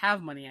because I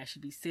have money, I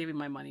should be saving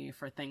my money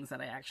for things that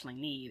I actually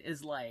need,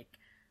 is, like,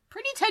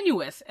 pretty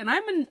tenuous, and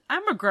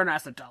I'm a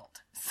grown-ass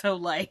adult. So,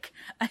 like,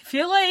 I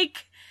feel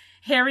like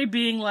Harry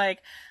being like,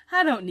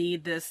 I don't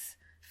need this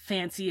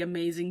fancy,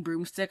 amazing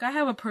broomstick. I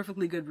have a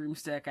perfectly good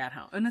broomstick at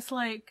home. And it's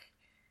like,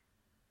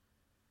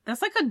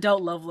 that's like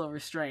adult level of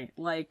restraint.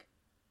 Like,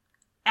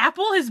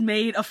 Apple has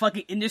made a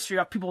fucking industry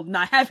of people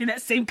not having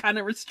that same kind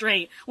of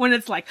restraint when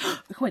it's like,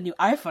 oh, a new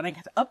iPhone, I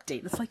got to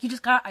update. It's like, you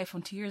just got an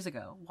iPhone 2 years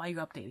ago. Why are you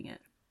updating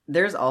it?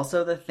 There's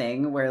also the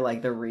thing where,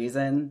 like, the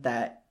reason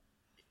that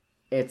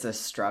it's a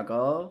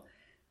struggle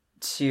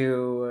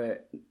to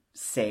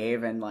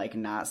save and, like,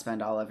 not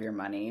spend all of your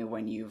money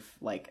when you've,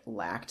 like,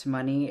 lacked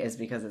money is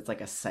because it's,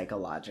 like, a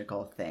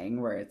psychological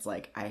thing where it's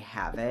like, I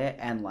have it,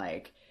 and,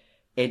 like,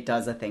 it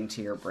does a thing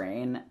to your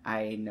brain.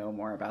 I know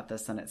more about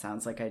this than it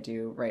sounds like I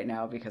do right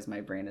now because my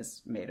brain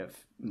is made of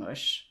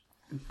mush.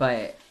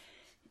 But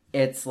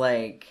it's,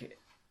 like,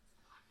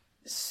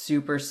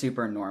 super,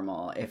 super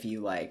normal if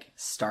you, like,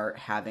 start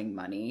having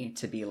money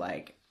to be,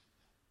 like,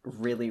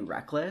 really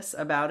reckless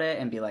about it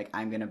and be like,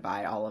 I'm gonna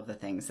buy all of the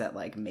things that,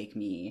 like, make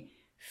me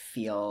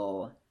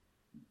feel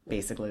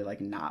basically, like,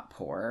 not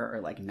poor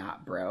or, like,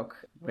 not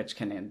broke, which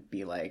can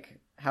be, like,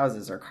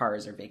 houses or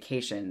cars or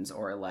vacations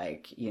or,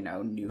 like, you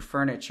know, new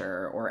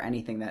furniture or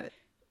anything that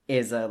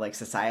is a, like,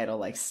 societal,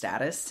 like,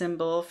 status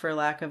symbol, for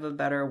lack of a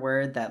better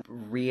word, that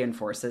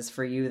reinforces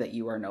for you that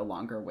you are no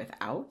longer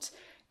without.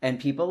 And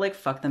people, like,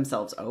 fuck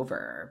themselves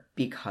over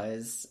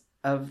because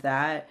of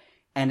that.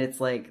 And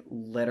it's, like,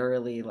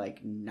 literally,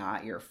 like,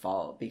 not your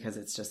fault because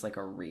it's just, like,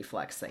 a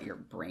reflex that your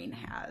brain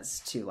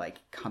has to, like,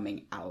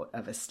 coming out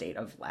of a state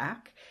of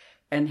lack.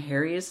 And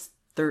Harry is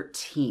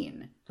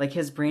 13. Like,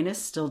 his brain is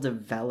still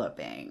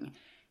developing.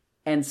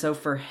 And so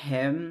for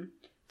him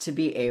to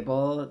be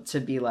able to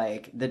be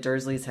like, the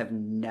Dursleys have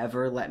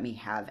never let me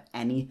have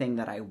anything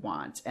that I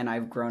want. And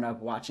I've grown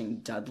up watching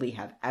Dudley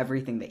have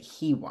everything that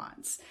he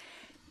wants.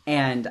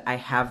 And I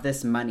have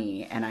this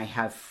money and I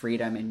have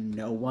freedom and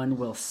no one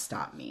will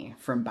stop me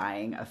from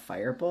buying a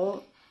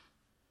firebolt.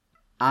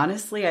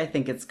 Honestly, I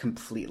think it's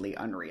completely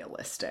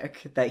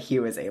unrealistic that he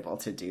was able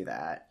to do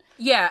that.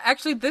 Yeah,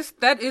 actually,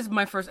 that is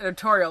my first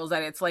editorial, is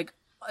that it's like,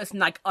 it's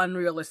not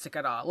unrealistic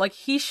at all. Like,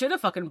 he should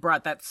have fucking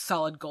brought that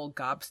solid gold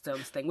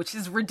gobstones thing, which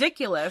is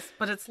ridiculous,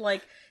 but it's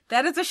like,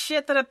 that is a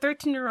shit that a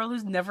 13-year-old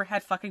who's never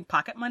had fucking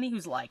pocket money,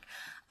 who's like,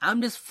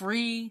 I'm just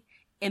free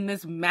in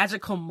this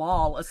magical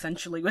mall,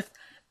 essentially, with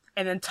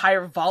an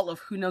entire vault of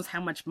who knows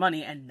how much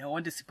money and no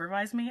one to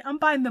supervise me. I'm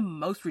buying the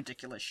most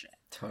ridiculous shit.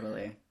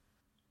 Totally.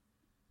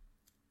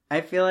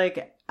 I feel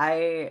like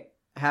I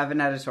have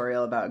an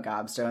editorial about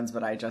gobstones,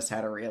 but I just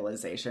had a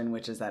realization,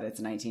 which is that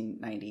it's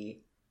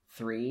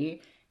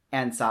 1993,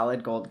 and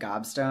solid gold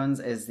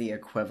gobstones is the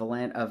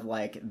equivalent of,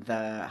 like,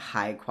 the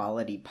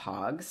high-quality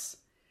Pogs.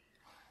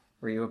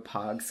 Were you a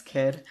Pogs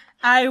kid?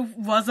 I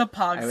was a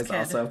Pogs kid. I was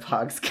also a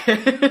Pogs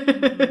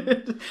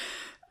kid.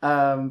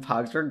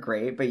 Pogs were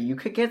great, but you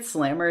could get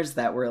slammers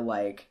that were,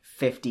 like,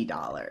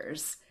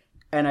 $50.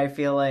 And I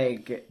feel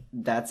like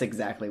that's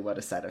exactly what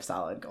a set of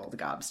solid gold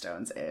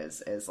gobstones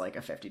is like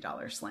a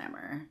 $50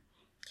 slammer.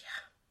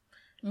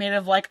 Yeah. Made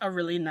of, like, a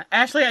really nice...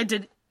 Actually, I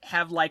did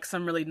have, like,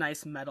 some really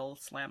nice metal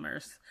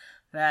slammers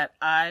that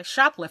I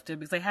shoplifted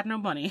because I had no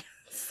money.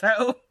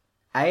 So...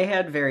 I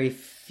had very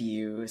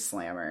few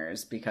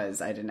slammers because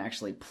I didn't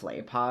actually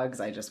play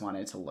Pogs. I just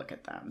wanted to look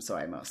at them. So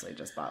I mostly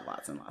just bought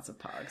lots and lots of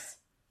Pogs.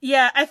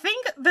 Yeah, I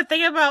think the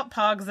thing about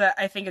Pogs that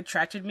I think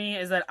attracted me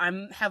is that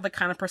have the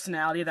kind of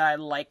personality that I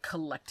like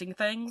collecting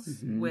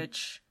things,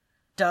 which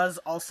does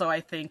also,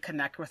 I think,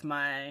 connect with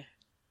my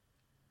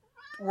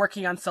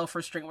working on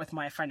self-restraint with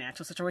my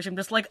financial situation. I'm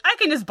just like, I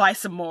can just buy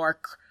some more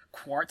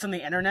quartz on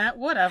the internet,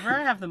 whatever.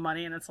 I have the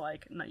money, and it's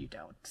like, no, you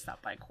don't.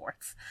 Stop buying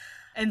quartz.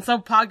 And so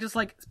Pogs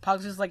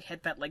just like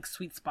hit that, like,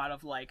 sweet spot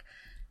of, like,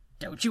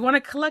 don't you want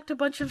to collect a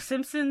bunch of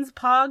Simpsons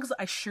Pogs?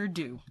 I sure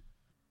do.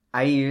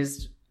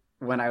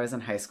 When I was in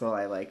high school,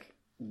 I, like,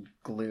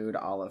 glued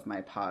all of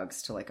my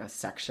Pogs to, like, a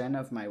section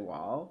of my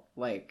wall,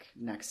 like,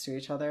 next to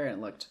each other. And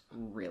it looked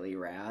really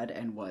rad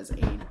and was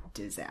a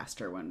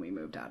disaster when we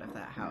moved out of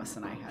that house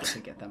and I had to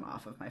get them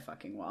off of my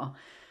fucking wall.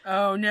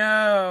 Oh,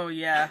 no.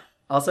 Yeah.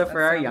 Also,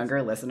 for our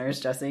younger listeners,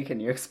 Jesse,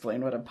 can you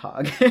explain what a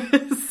Pog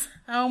is?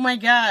 Oh my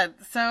god.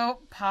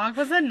 So, Pog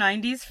was a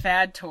 90s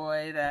fad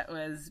toy that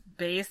was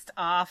based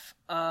off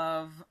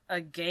of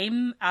a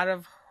game out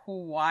of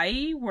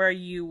Hawaii where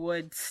you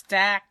would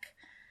stack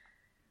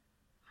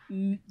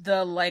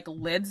the, like,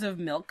 lids of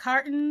milk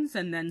cartons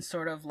and then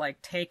sort of,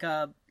 like, take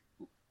a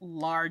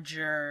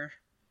larger,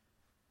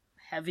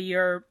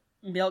 heavier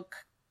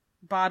milk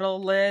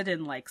bottle lid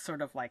and, like,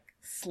 sort of, like,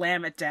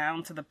 slam it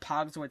down so the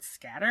Pogs would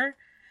scatter.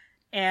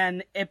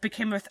 And it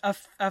became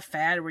a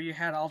fad where you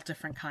had all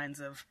different kinds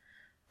of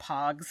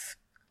Pogs,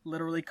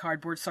 literally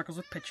cardboard circles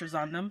with pictures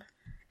on them.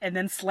 And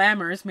then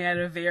slammers made out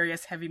of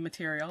various heavy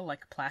material,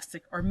 like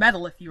plastic or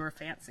metal if you were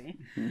fancy.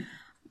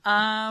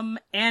 Mm-hmm.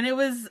 And it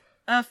was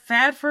a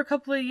fad for a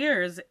couple of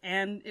years.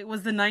 And it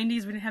was the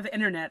 90s, we didn't have the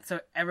internet, so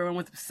everyone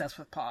was obsessed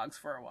with Pogs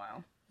for a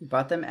while. You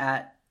bought them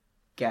at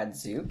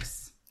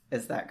Gadzooks?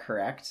 Is that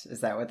correct? Is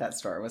that what that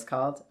store was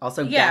called?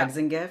 Also, yeah. Gags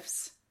and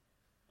Gifts?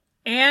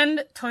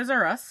 And Toys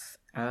R Us.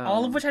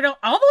 All of which all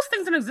those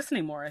things don't exist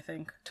anymore, I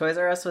think. Toys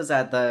R Us was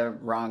at the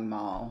wrong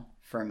mall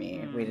for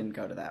me. We didn't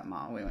go to that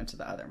mall. We went to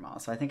the other mall.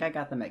 So I think I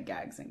got them at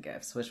Gags and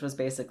Gifts, which was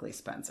basically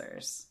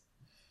Spencer's.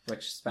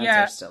 which Spencer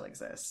Yeah. still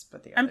exists,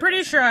 but the I'm other pretty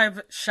doesn't. sure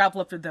I've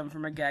shoplifted them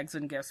from a Gags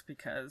and Gifts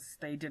because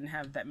they didn't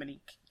have that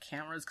many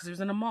cameras because it was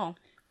in a mall.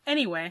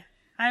 Anyway,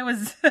 I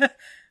was I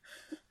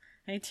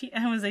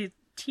was a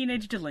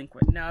teenage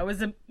delinquent. No, I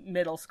was a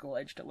middle school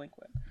age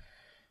delinquent.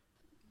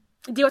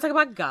 Do you want to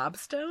talk about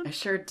Gobstone? I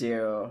sure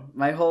do.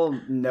 My whole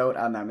note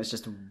on them is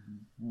just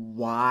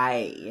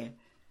why?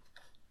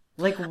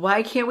 Like,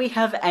 why can't we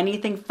have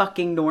anything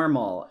fucking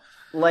normal?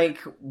 Like,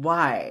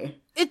 why?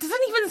 It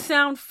doesn't even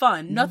sound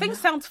fun. Nothing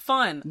sounds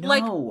fun. No.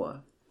 Like,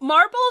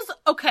 marbles,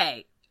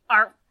 okay,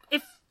 are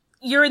if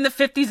you're in the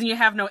 50s and you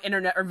have no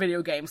internet or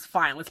video games,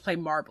 fine, let's play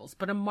marbles.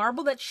 But a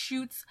marble that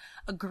shoots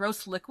a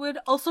gross liquid,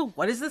 also,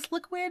 what is this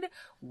liquid?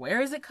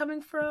 Where is it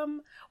coming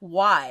from?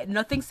 Why?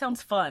 Nothing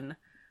sounds fun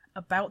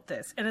about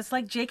this. And it's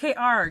like,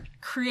 JKR,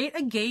 create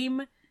a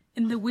game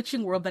in the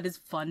witching world that is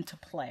fun to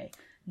play.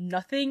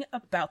 Nothing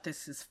about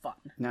this is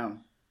fun. No.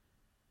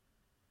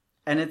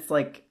 And it's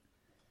like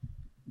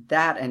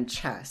that and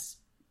chess.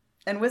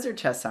 And wizard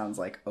chess sounds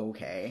like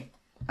okay.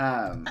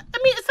 I mean,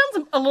 it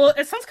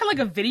sounds kind of like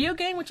a video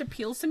game, which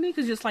appeals to me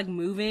because you're just like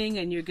moving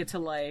and you get to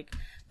like,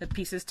 the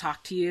pieces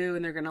talk to you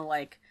and they're gonna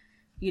like,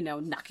 you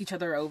know, knock each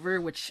other over,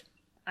 which,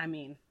 I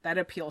mean, that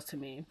appeals to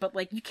me. But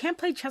like, you can't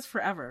play chess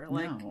forever.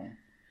 Like, No.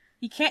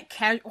 you can't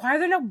why are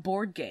there no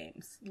board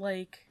games?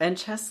 Like, And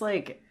chess,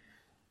 like,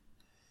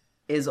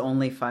 is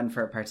only fun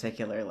for a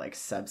particular, like,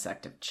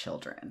 subsect of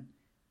children.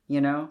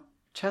 You know?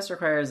 Chess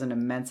requires an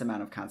immense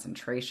amount of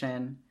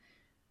concentration.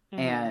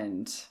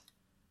 And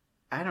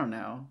I don't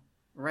know.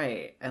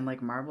 Right. And,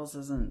 like, marbles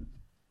isn't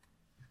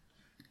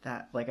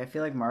that. Like, I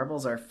feel like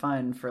marbles are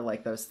fun for,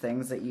 like, those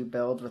things that you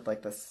build with,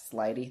 like, the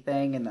slidey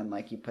thing. And then,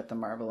 like, you put the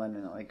marble in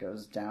and it, like,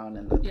 goes down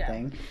in the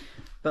thing.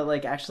 But,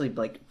 like, actually,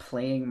 like,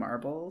 playing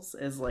marbles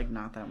is, like,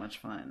 not that much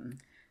fun.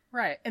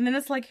 right. And then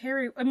it's like,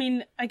 Harry, I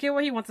mean, I get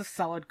why he wants a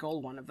solid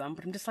gold one of them,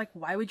 but I'm just like,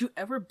 why would you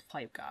ever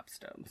play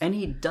Gobstones? And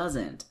he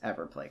doesn't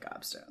ever play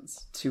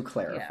Gobstones, to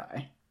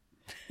clarify.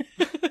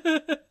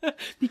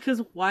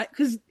 Because why?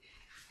 Because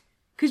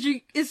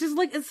it's just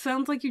like, it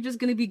sounds like you're just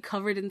going to be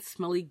covered in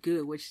smelly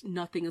goo, which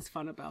nothing is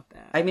fun about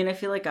that. I mean, I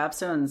feel like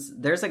Gobstones,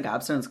 there's a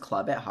Gobstones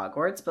club at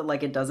Hogwarts, but,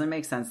 like, it doesn't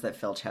make sense that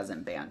Filch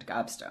hasn't banned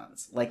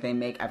Gobstones. Like, they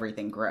make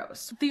everything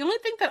gross. The only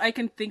thing that I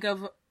can think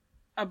of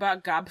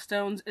about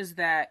Gobstones is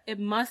that it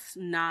must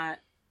not,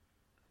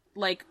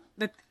 like,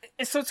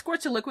 so it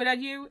squirts a liquid at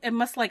you, it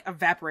must, like,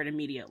 evaporate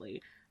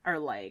immediately, or,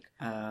 like,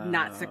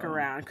 not stick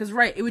around. Because,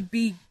 right, it would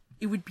be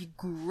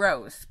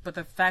gross, but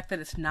the fact that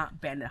it's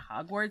not banned at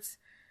Hogwarts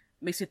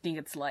makes you think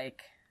it's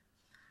like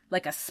a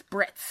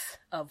spritz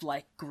of,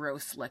 like,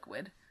 gross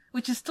liquid,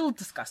 which is still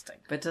disgusting.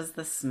 But does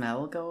the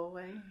smell go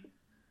away?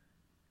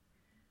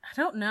 I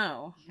don't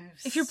know. Yeah,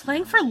 If you're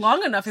playing for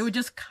long enough, it would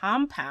just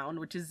compound,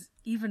 which is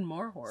even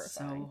more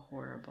horrifying. So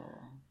horrible.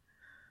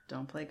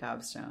 Don't play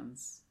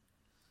Gobstones.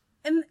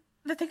 And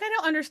the thing I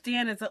don't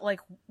understand is that, like,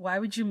 why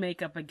would you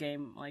make up a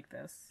game like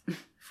this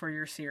for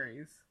your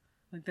series?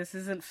 Like, this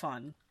isn't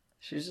fun.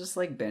 She's just,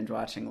 like, binge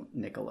watching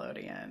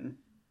Nickelodeon.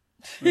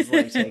 It was,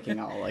 like, taking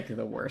all, like,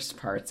 the worst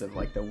parts of,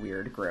 like, the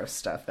weird, gross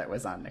stuff that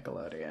was on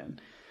Nickelodeon.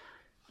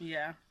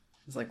 Yeah.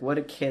 It's like, what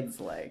do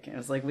kids like? And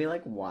it's like, we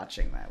like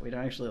watching that. We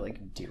don't actually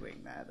like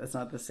doing that. That's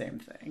not the same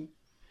thing.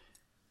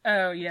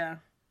 Oh, yeah.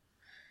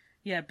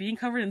 Yeah, being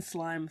covered in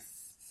slime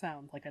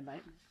sounds like a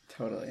nightmare.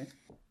 Totally.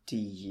 Do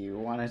you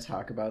want to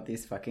talk about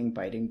these fucking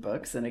biting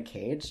books in a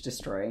cage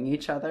destroying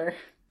each other?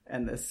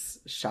 And this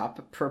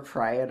shop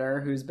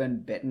proprietor who's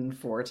been bitten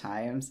 4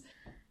 times?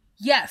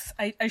 Yes,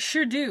 I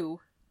sure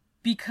do.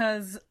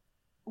 Because,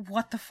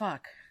 what the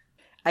fuck?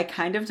 I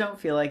kind of don't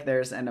feel like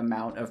there's an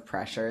amount of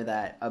pressure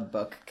that a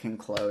book can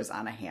close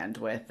on a hand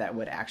with that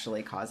would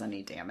actually cause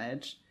any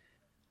damage.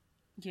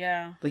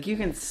 Yeah. Like, you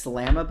can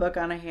slam a book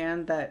on a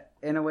hand that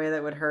in a way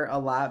that would hurt a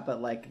lot,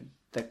 but, like,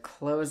 the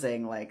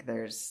closing, like,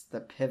 there's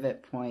the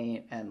pivot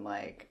point and,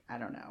 like, I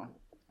don't know.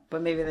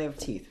 But maybe they have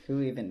teeth.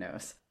 Who even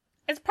knows?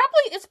 It's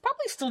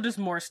probably still just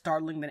more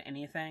startling than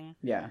anything.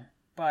 Yeah.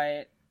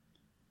 But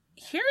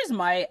here's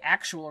my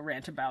actual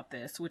rant about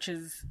this, which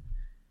is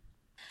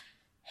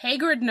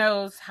Hagrid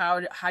knows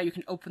how you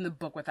can open the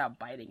book without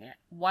biting it.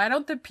 Why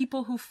don't the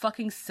people who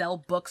fucking sell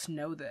books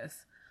know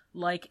this?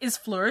 Like, is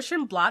Flourish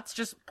and Blots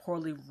just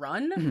poorly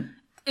run? Mm-hmm.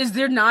 Is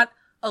there not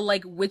a,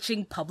 like,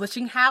 witching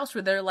publishing house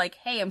where they're like,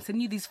 hey, I'm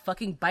sending you these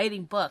fucking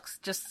biting books.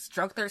 Just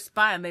stroke their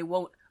spine. They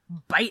won't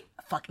bite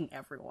fucking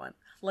everyone.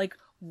 Like,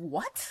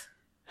 what?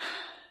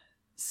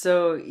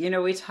 So, you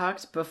know, we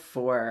talked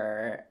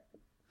before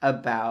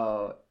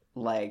about,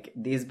 like,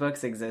 these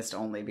books exist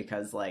only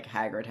because, like,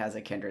 Hagrid has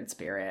a kindred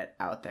spirit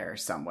out there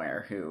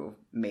somewhere who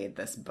made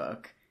this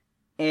book.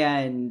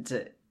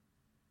 And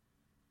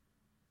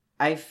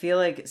I feel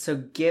like, so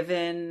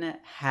given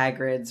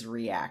Hagrid's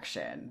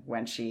reaction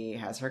when she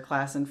has her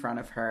class in front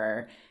of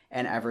her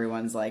and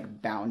everyone's,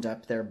 like, bound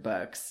up their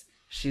books,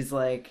 she's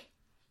like,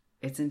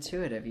 it's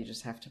intuitive, you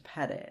just have to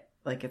pet it.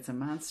 Like, it's a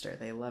monster,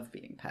 they love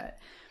being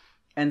pet.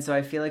 And so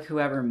I feel like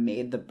whoever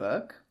made the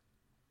book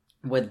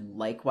would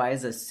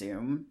likewise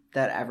assume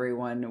that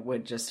everyone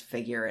would just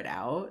figure it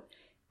out.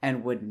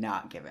 and would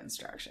not give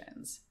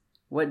instructions.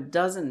 What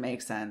doesn't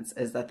make sense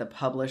is that the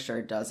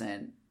publisher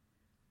doesn't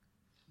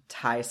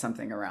tie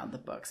something around the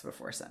books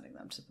before sending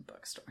them to the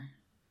bookstore.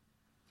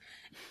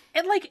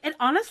 It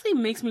honestly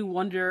makes me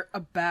wonder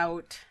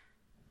about...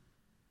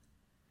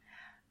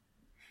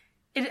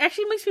 It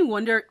actually makes me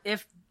wonder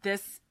if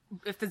this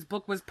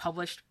book was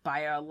published by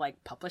a,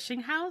 like,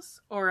 publishing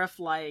house, or if,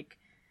 like,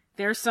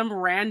 there's some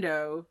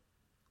rando,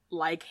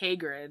 like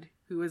Hagrid,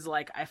 who is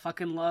like, I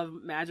fucking love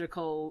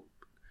magical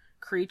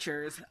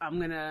creatures.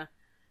 I'm gonna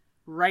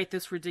write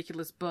this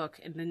ridiculous book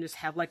and then just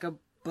have, like, a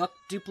book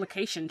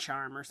duplication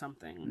charm or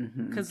something.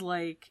 Because,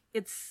 like,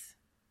 it's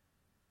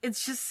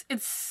just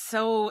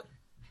so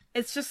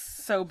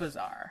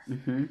bizarre.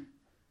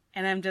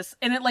 And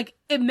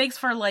it makes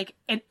for, like,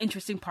 an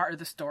interesting part of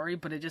the story,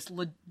 but it just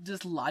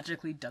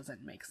logically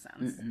doesn't make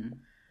sense.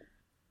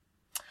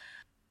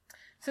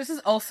 So this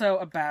is also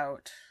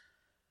about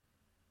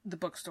the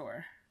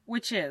bookstore,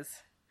 which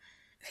is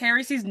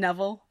Harry sees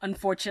Neville,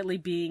 unfortunately,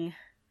 being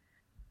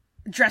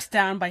dressed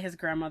down by his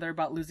grandmother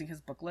about losing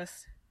his book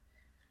list.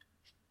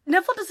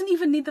 Neville doesn't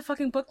even need the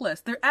fucking book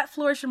list. They're at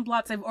Flourish and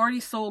Blotts. They've already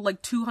sold,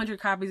 like, 200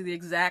 copies of the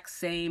exact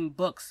same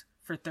books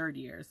for third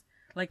years.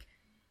 Like,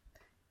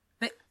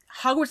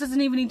 Hogwarts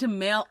doesn't even need to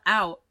mail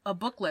out a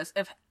book list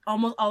if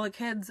almost all the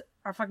kids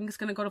are fucking just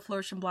gonna go to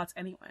Flourish and Blotts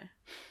anyway.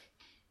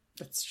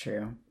 That's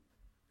true.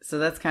 So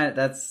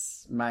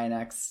that's my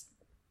next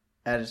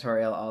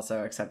editorial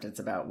also, except it's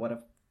about what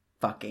a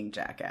fucking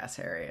jackass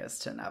Harry is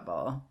to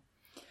Neville.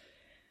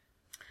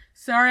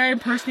 Sorry I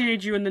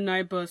impersonated you in the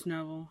night bus,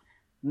 Neville.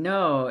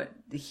 No,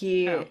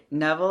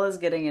 Neville is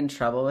getting in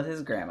trouble with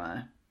his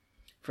grandma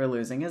for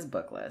losing his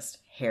book list.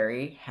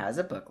 Harry has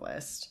a book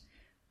list.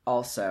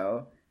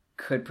 Also,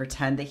 could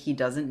pretend that he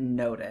doesn't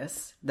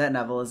notice that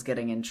Neville is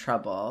getting in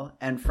trouble,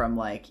 and from,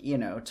 like,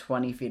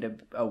 20 feet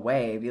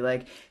away be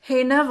like,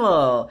 hey,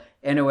 Neville,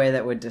 in a way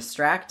that would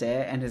distract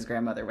it, and his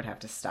grandmother would have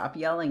to stop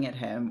yelling at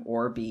him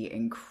or be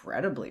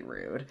incredibly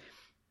rude.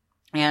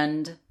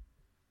 And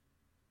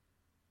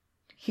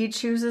he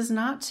chooses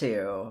not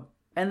to.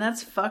 And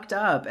that's fucked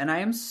up, and I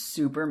am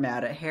super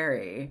mad at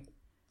Harry.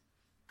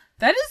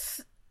 That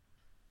is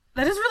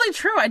really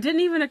true. It didn't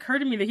even occur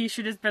to me that he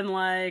should have been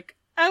like,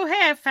 oh,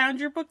 hey, I found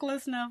your book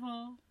list,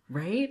 Neville.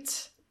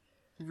 Right?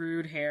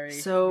 Rude, Harry.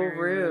 So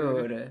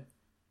rude.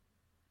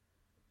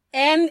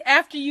 And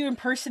after you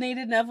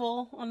impersonated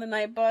Neville on the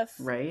night bus.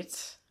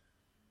 Right?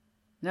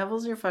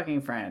 Neville's your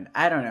fucking friend.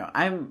 I don't know.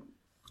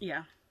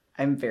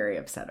 I'm very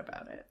upset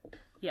about it.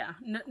 Yeah,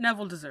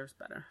 Neville deserves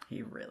better.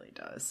 He really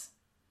does.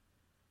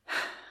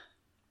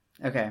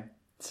 Okay,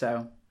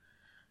 so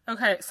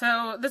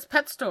this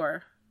pet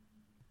store.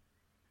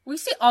 We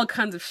see all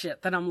kinds of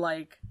shit that I'm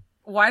like,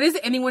 why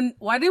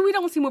do we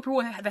don't see more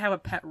people that have a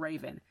pet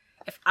raven?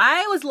 If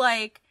I was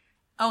like,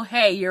 oh,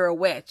 hey, you're a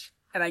witch,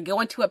 and I go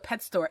into a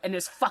pet store and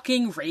there's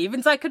fucking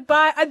ravens I could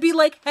buy, I'd be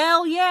like,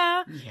 hell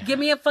yeah. Give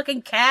me a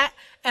fucking cat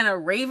and a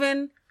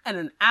raven and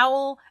an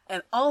owl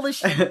and all this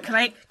shit. Can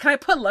I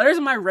put letters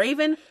in my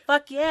raven?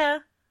 Fuck yeah.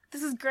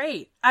 This is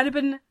great. I'd have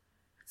been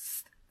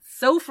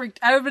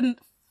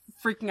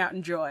freaking out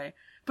in joy.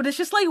 But it's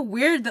just, like,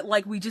 weird that,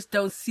 like, we just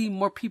don't see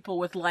more people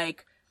with,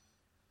 like,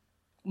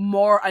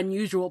 more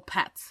unusual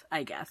pets,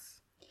 I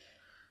guess.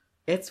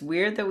 It's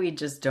weird that we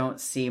just don't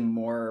see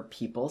more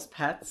people's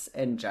pets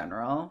in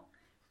general.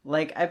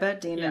 Like, I bet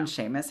Dean and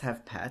Seamus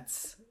have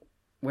pets.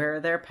 Where are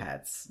their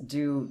pets?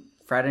 Do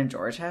Fred and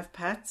George have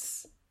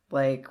pets?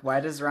 Like, why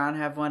does Ron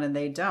have one and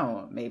they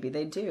don't? Maybe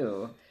they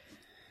do.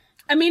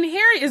 I mean,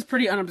 Harry is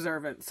pretty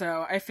unobservant,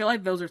 so I feel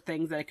like those are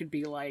things that could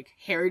be like,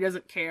 Harry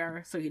doesn't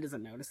care, so he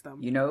doesn't notice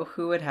them. You know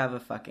who would have a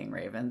fucking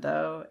raven,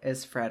 though?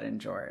 Is Fred and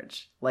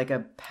George. Like, a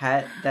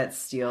pet that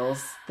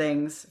steals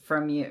things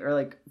from you, or,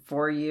 like,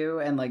 for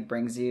you, and, like,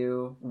 brings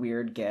you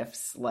weird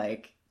gifts,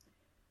 like,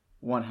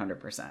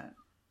 100%.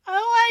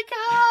 Oh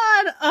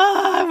my god!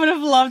 Oh, I would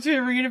have loved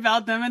to read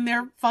about them and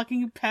their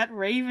fucking pet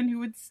raven who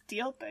would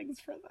steal things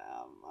for them.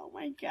 Oh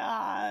my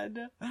god.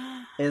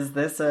 Is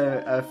this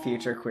a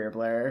future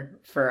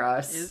Queerbler for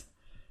us?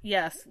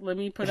 Yes, let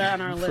me put that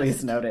on our list.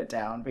 Please note it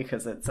down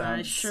because it sounds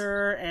I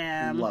sure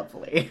am.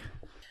 Lovely.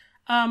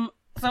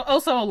 So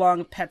also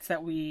along pets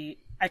that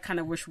I kind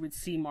of wish we'd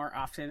see more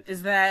often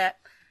is that,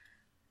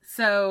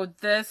 so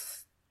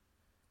this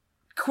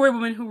queer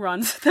woman who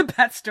runs the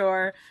pet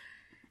store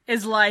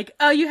is like,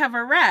 oh, you have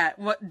a rat.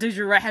 What, does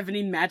your rat have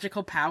any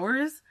magical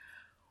powers?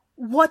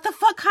 What the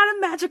fuck kind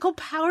of magical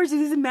powers do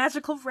these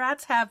magical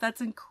rats have? That's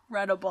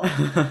incredible.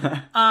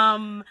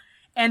 And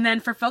then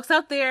for folks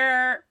out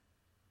there,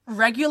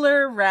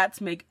 regular rats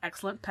make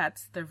excellent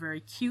pets. They're very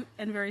cute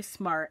and very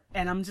smart.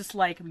 And I'm just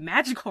like,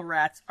 magical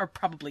rats are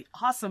probably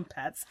awesome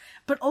pets,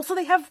 but also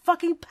they have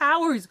fucking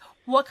powers.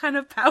 What kind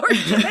of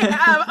powers do they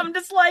have? I'm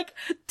just like,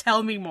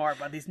 tell me more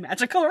about these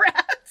magical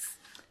rats.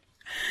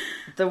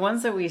 The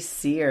ones that we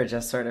see are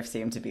just sort of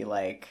seem to be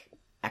like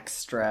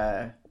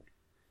extra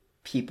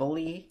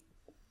people-y.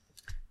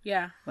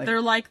 Yeah, like,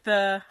 they're like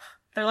the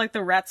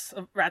rats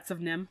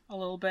of Nim a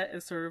little bit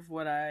is sort of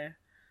what I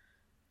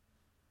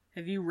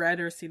Have you read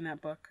or seen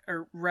that book?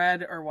 Or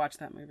read or watched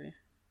that movie?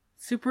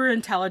 Super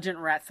intelligent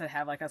rats that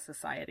have, like, a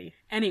society.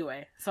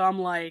 Anyway, so I'm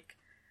like,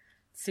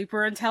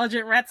 super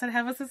intelligent rats that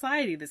have a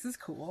society. This is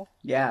cool.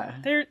 Yeah.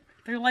 They're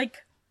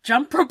like,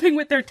 jump roping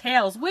with their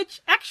tails,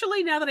 which,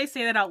 actually, now that I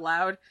say that out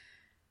loud,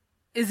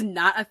 is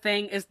not a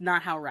thing. Is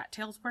not how rat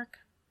tails work.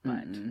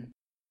 But...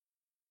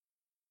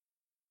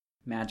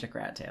 Magic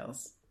rat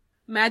tails.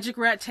 Magic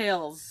rat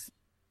tails.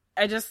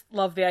 I just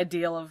love the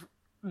ideal of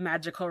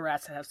magical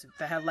rats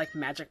that have like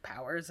magic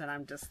powers, and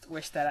I'm just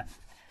wish that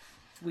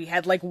we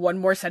had like one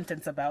more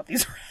sentence about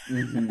these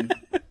rats.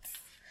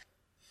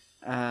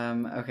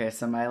 Okay,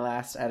 so my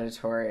last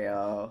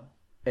editorial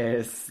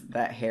is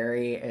that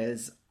Harry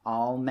is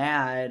all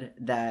mad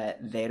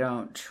that they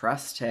don't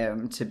trust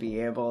him to be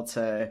able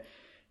to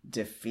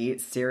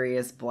defeat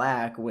Sirius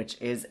Black, which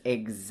is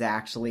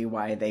exactly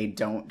why they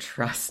don't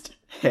trust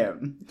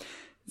him.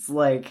 It's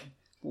like,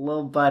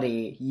 little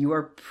buddy, you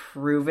are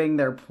proving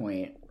their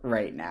point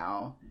right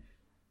now.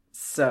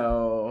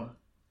 So,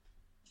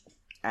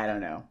 I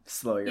don't know.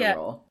 Slow your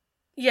roll.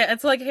 Yeah,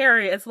 it's like,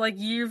 Harry, it's like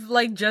you've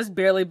like just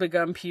barely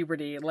begun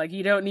puberty. Like,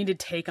 you don't need to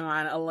take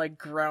on a like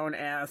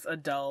grown-ass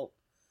adult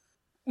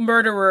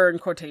murderer in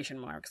quotation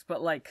marks,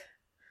 but like,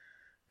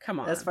 come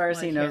on. As far as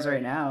like, he knows Harry.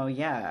 right now,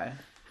 yeah.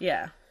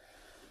 Yeah.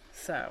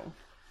 So.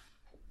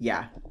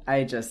 Yeah,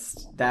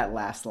 that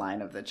last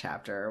line of the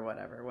chapter or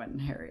whatever, when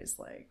Harry's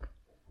like,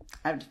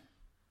 I've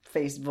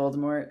faced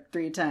Voldemort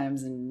 3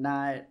 times and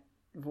not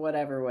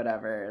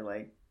whatever,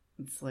 like,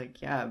 it's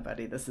like, yeah,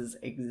 buddy, this is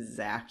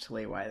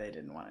exactly why they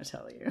didn't want to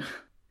tell you. I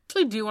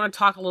actually do want to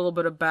talk a little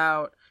bit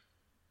about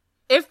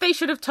if they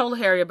should have told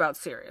Harry about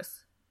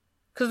Sirius.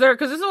 Because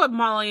this is what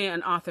Molly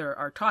and Arthur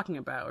are talking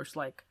about. It's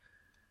like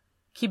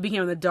keeping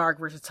him in the dark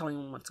versus telling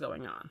him what's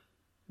going on,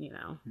 you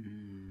know?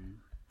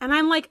 And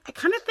I'm like, I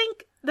kind of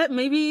think that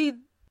maybe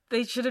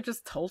they should have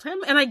just told him.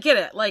 And I get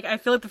it. Like, I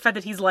feel like the fact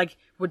that he's like,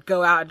 would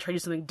go out and try to do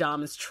something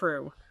dumb is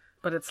true.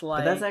 But it's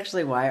like... But that's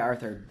actually why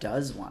Arthur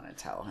does want to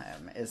tell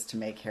him, is to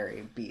make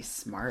Harry be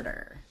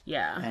smarter.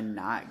 Yeah. And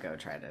not go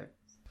try to,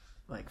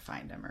 like,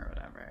 find him or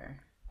whatever.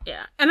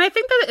 Yeah. And I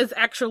think that is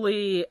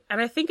actually...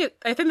 And I think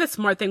the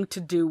smart thing to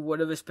do would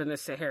have just been to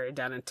sit Harry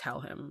down and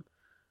tell him.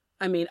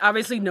 I mean,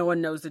 obviously no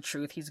one knows the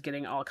truth. He's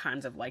getting all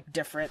kinds of, like,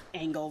 different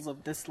angles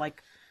of this,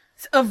 like...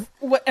 of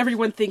what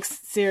everyone thinks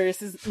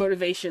Sirius's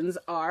motivations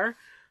are.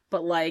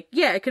 But, like,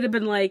 yeah, it could have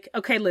been like,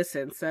 okay,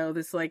 listen, so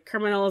this, like,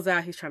 criminal is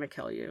out, he's trying to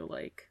kill you.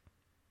 Like,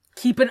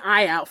 keep an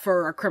eye out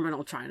for a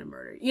criminal trying to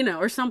murder you,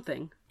 or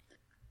something.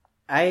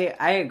 I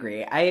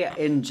agree. I,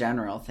 in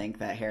general, think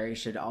that Harry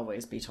should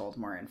always be told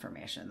more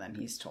information than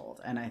he's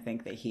told. And I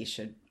think that he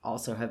should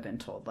also have been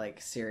told,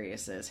 like,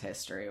 Sirius's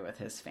history with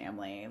his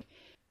family.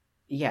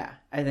 Yeah,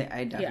 I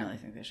definitely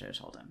think they should have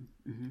told him.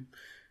 Mm-hmm.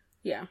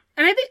 Yeah.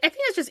 And I think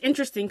it's just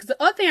interesting, because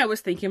the other thing I was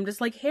thinking, I'm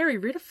just like, Harry,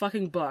 read a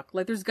fucking book.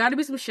 Like, there's got to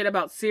be some shit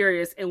about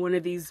Sirius in one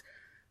of these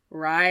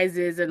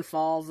rises and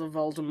falls of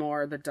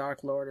Voldemort, the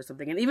Dark Lord, or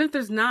something. And even if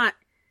there's not,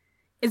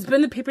 it's been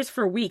in the papers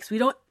for weeks.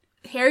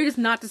 Harry does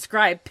not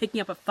describe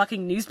picking up a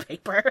fucking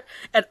newspaper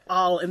at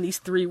all in these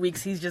 3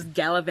 weeks. He's just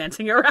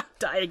gallivanting around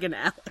Diagon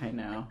Alley. I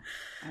know.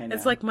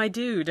 It's like, my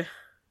dude.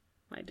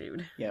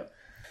 Yep.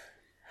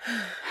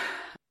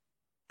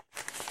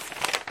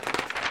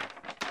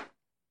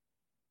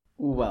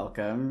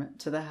 Welcome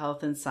to the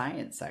health and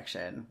science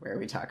section, where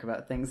we talk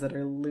about things that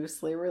are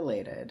loosely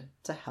related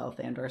to health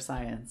and or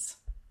science.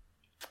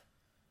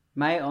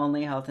 My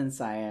only health and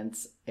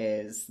science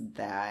is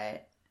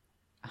that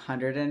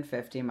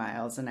 150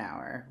 miles an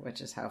hour, which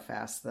is how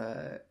fast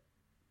the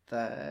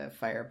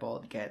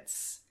firebolt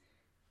gets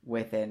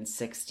within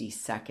 60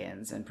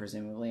 seconds, and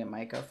presumably it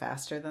might go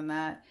faster than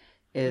that,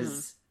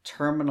 is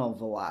terminal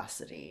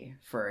velocity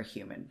for a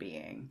human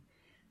being.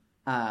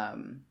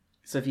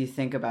 So if you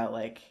think about,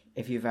 like,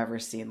 if you've ever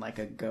seen, like,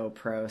 a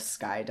GoPro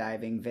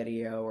skydiving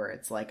video where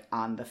it's, like,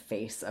 on the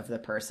face of the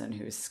person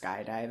who's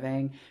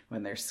skydiving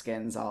when their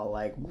skin's all,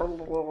 like, blah,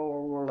 blah, blah,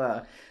 blah,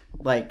 blah,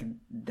 like,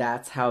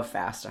 that's how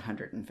fast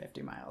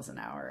 150 miles an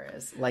hour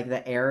is. Like,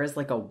 the air is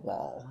like a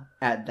wall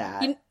at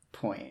that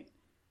point.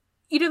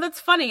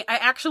 That's funny.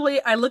 I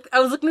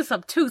was looking this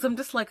up, too, because I'm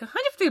just like,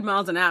 150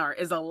 miles an hour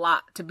is a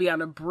lot to be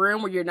on a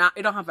broom where you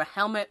don't have a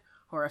helmet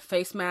or a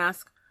face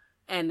mask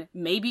and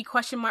maybe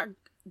question mark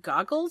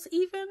goggles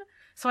even.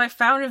 So I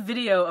found a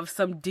video of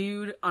some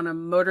dude on a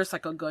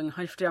motorcycle going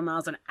 150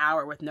 miles an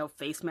hour with no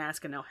face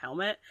mask and no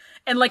helmet,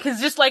 and like his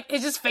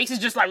face is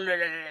just like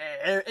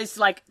it's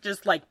like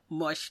just like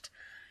mushed.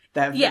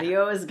 That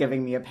video is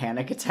giving me a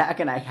panic attack,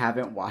 and I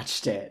haven't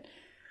watched it.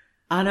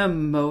 On a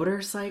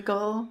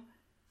motorcycle.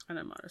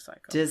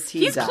 Does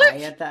he die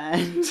at the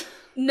end?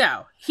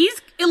 No,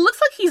 it looks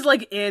like he's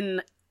like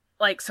in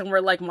like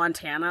somewhere like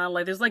Montana,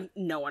 like there's like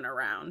no one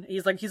around.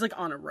 He's like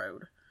on a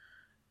road.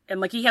 And,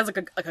 like, he has, like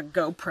a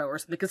GoPro or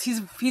something, because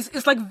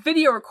it's, like,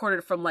 video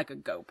recorded from, like, a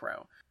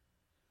GoPro.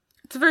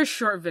 It's a very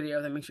short video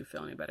that makes you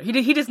feel any better.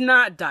 He does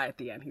not die at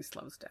the end. He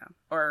slows down.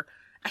 Or,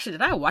 actually,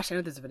 did I watch any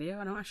of this video?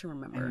 I don't actually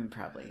remember. I mean,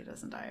 probably he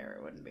doesn't die, or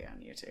it wouldn't be on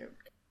YouTube.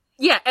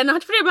 Yeah, and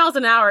 150 miles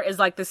an hour is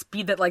like the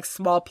speed that like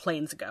small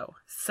planes go.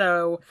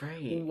 So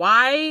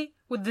why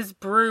would this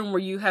broom, where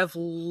you have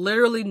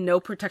literally no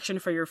protection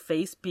for your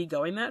face, be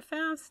going that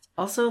fast?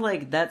 Also,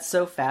 like, that's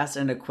so fast,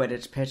 and a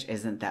Quidditch pitch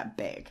isn't that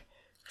big.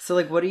 So,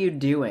 like, what are you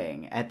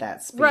doing at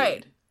that speed?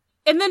 Right.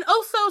 And then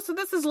also, so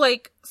this is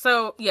like,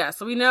 so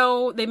we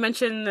know they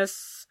mentioned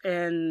this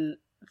in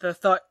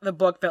the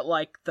book that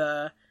like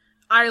the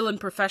Ireland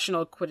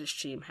professional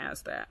Quidditch team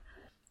has that.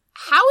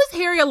 How is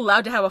Harry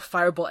allowed to have a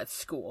fireball at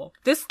school?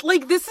 This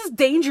is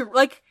danger.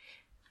 Like,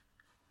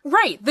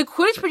 right, the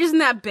Quidditch pitch isn't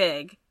that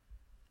big.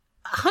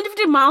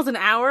 150 miles an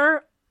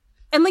hour,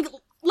 and like,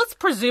 let's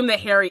presume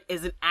that Harry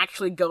isn't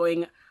actually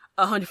going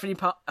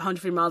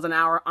 150 miles an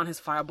hour on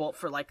his firebolt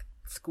for like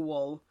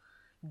school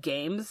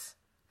games,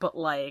 but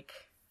like,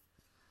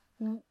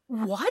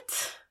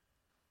 what?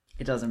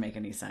 It doesn't make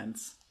any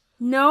sense.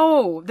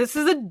 No, this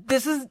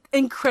is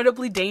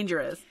incredibly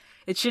dangerous.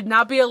 It should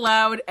not be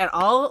allowed at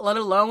all, let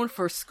alone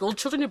for school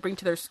children to bring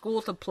to their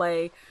school to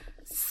play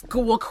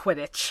school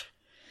Quidditch.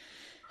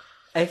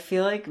 I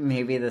feel like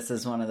maybe this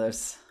is one of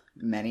those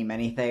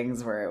many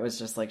things where it was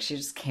just like, she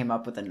just came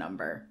up with a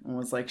number and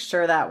was like,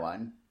 sure, that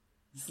one.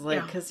 It's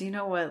like, because you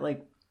know what,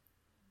 like,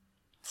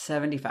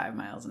 75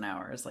 miles an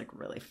hour is like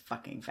really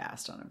fucking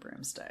fast on a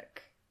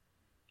broomstick.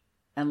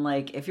 And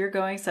like, if you're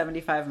going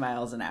 75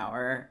 miles an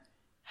hour,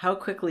 how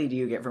quickly do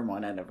you get from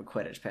one end of a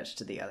Quidditch pitch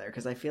to the other?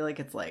 Because I feel like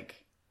it's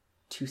like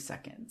 2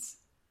 seconds,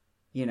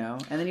 you know?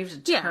 And then you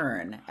have to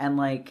turn and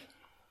like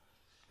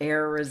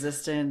air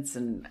resistance,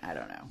 and I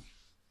don't know.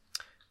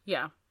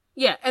 Yeah.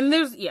 Yeah. And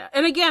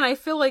and again, I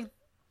feel like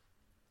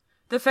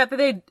the fact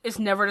that it's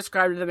never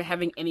described them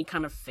having any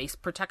kind of face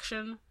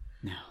protection.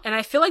 No. And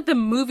I feel like the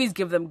movies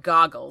give them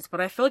goggles, but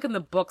I feel like in the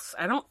books,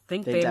 I don't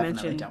think they definitely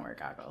mention. Don't wear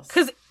goggles.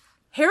 Because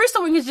Harry's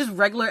wearing is just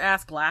regular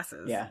ass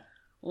glasses. Yeah.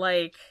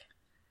 Like,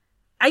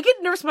 I get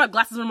nervous about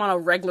glasses when I'm on a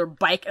regular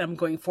bike and I'm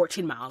going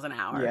 14 miles an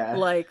hour. Yeah.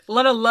 Like,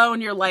 let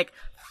alone you're like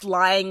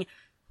flying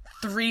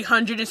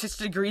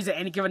 360 degrees at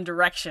any given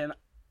direction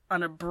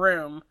on a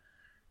broom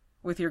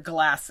with your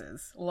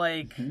glasses.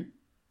 Like,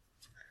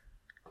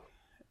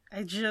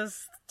 I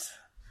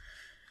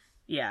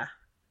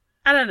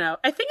don't know.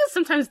 I think it's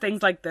sometimes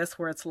things like this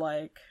where it's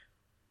like,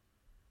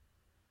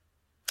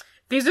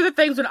 these are the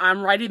things when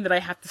I'm writing that I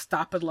have to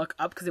stop and look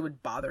up because it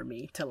would bother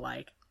me to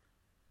like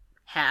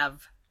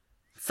have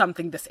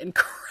something this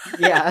incorrect.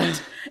 Yeah.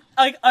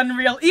 Like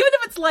unreal. Even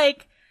if it's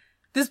like,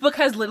 this book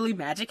has literally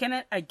magic in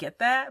it, I get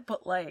that,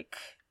 but like,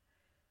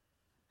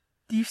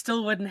 you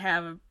still wouldn't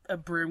have a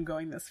broom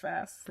going this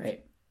fast.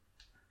 Right.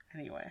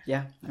 Anyway.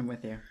 Yeah, I'm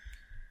with you.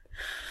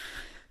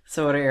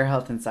 So what are your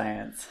health and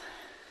science?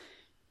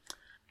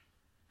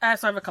 So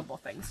I have a couple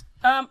of things.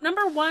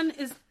 Number one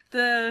is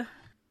the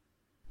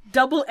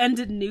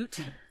double-ended newt.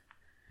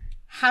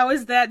 How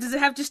is that? Does it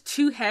have just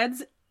two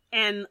heads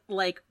and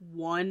like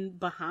one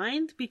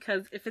behind?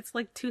 Because if it's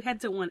like two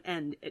heads at one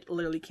end, it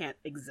literally can't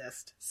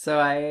exist. So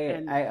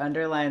I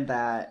underlined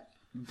that,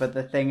 but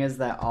the thing is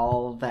that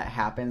all that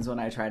happens when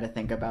I try to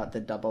think about the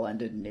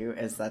double-ended newt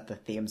is that the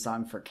theme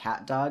song for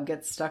Cat Dog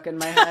gets stuck in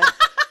my head.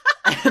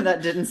 And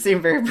that didn't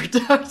seem very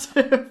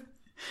productive.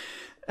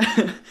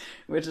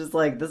 Which is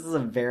like, this is a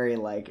very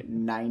like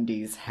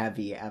 90s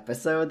heavy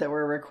episode that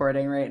we're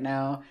recording right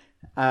now.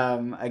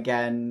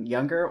 Again,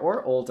 younger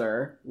or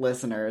older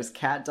listeners,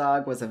 Cat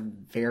Dog was a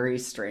very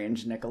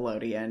strange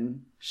Nickelodeon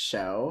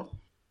show.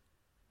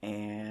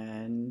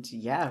 And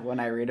yeah, when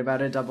I read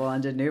about a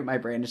double-ended newt, my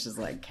brain is just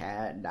like,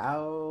 cat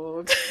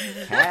dog,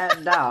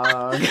 cat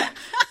dog.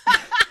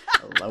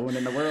 Alone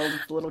in the world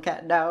with the little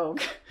cat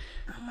dog.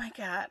 Oh my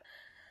god.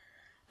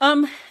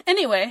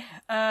 Anyway,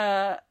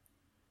 my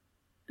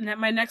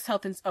next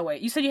health and... Oh,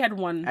 wait. You said you had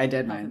one. I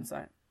did mine.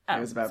 Oh, it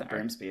was about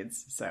broom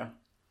speeds, so...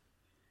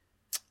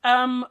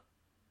 I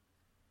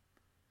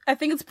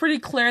think it's pretty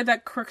clear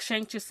that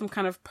Crookshank is some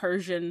kind of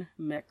Persian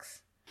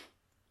mix.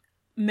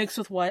 Mixed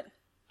with what?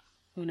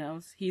 Who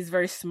knows? He's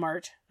very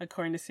smart,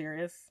 according to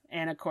Sirius,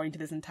 and according to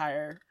this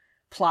entire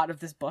plot of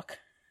this book.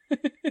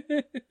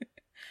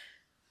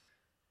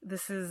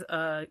 This is,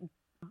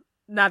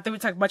 not that we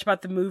talk much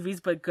about the movies,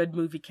 but good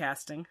movie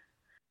casting.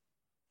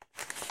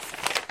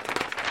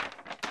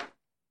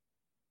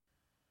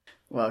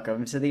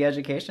 Welcome to the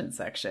education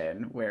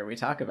section, where we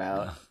talk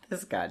about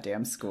this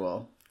goddamn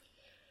school.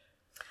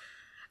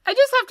 I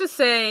just have to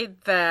say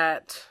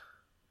that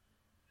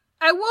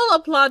I will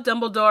applaud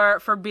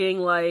Dumbledore for being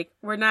like,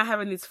 we're not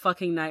having these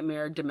fucking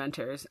nightmare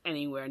Dementors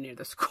anywhere near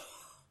the school.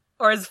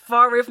 Or as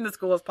far away from the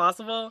school as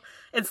possible.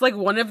 It's like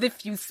one of the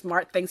few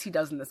smart things he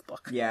does in this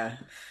book. Yeah.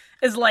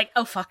 Is like,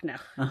 oh fuck no.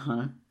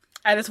 Uh-huh.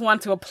 I just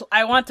want to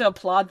I want to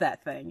applaud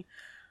that thing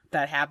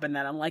that happened.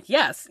 That I'm like,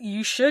 yes,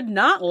 you should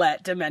not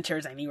let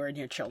Dementors anywhere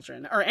near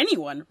children. Or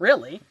anyone,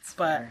 really. That's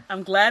but fair.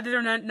 I'm glad that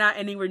they're not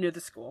anywhere near the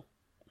school.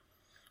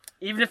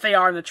 Even if they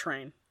are on the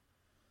train.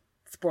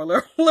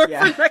 Spoiler alert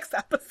for next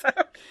episode.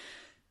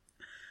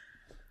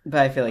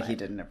 But I feel like he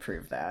didn't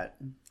approve that.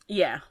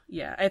 Yeah.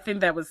 I think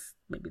that was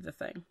maybe the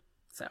thing.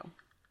 So,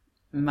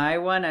 my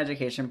one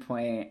education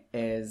point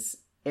is,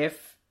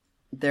 if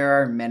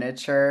there are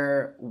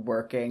miniature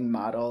working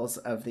models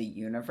of the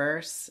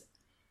universe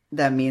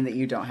that mean that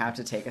you don't have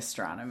to take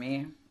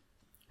astronomy.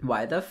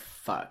 Why the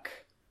fuck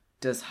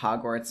does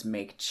Hogwarts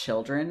make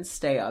children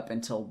stay up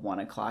until 1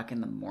 o'clock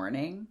in the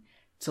morning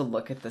to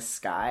look at the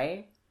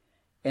sky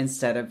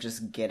instead of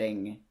just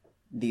getting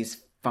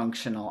these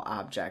functional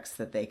objects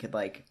that they could,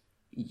 like,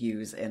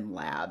 use in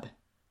lab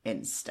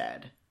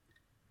instead?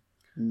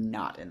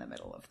 Not in the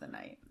middle of the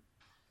night.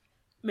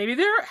 Maybe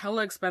they're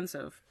hella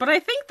expensive. But I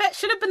think that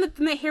should have been the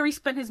thing that Harry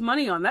spent his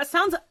money on. That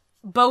sounds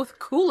both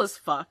cool as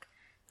fuck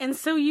and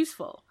so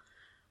useful.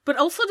 But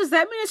also, does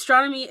that mean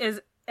astronomy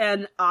is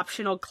an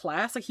optional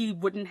class? Like, he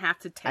wouldn't have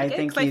to take it? I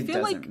think he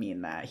doesn't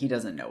mean that. He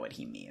doesn't know what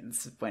he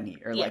means when he,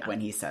 or like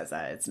when he says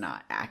that, it's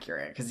not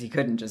accurate. Because he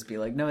couldn't just be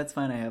like, no, it's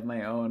fine, I have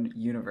my own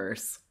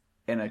universe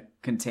in a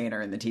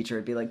container. And the teacher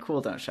would be like,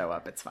 cool, don't show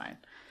up, it's fine.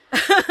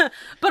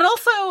 But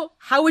also,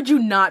 how would you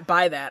not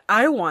buy that?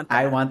 I want that.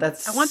 I want that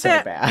so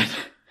bad.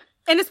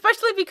 And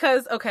especially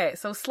because, okay,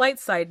 so slight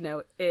side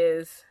note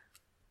is,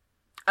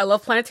 I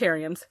love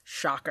planetariums.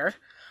 Shocker.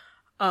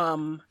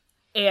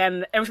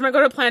 And every time I go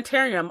to a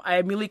planetarium, I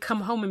immediately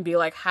come home and be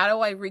like, how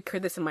do I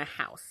recreate this in my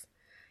house?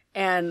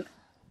 And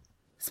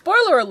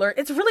spoiler alert,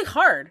 it's really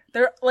hard.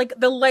 They're like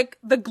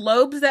the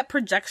globes that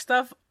project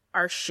stuff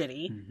are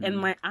shitty. Mm-hmm. And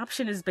my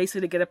option is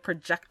basically to get a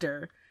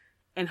projector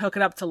and hook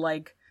it up to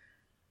like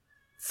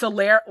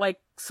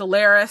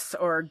Solaris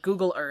or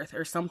Google Earth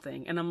or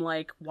something. And I'm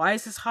like, why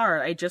is this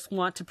hard? I just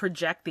want to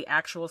project the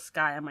actual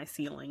sky on my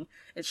ceiling.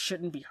 It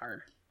shouldn't be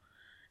hard.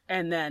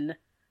 And then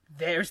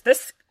there's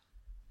this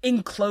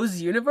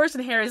enclosed universe,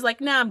 and Harry's like,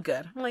 nah, I'm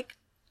good. I'm like,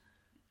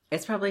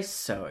 it's probably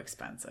so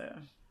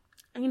expensive.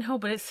 I know,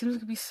 but it seems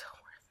to be so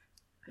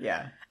worth it.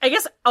 Yeah. I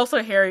guess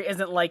also Harry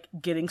isn't like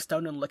getting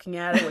stoned and looking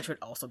at it, which would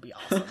also be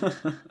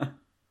awesome.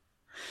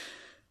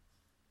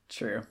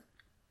 True.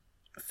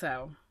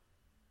 So,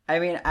 I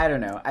mean, I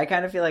don't know. I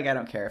kind of feel like I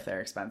don't care if they're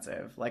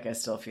expensive. Like, I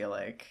still feel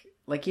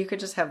like you could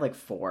just have like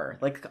 4.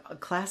 Like,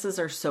 classes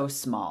are so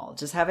small.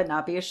 Just have it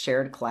not be a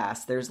shared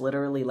class. There's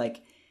literally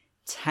like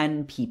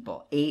 10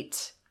 people,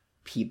 8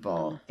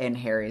 people in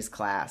Harry's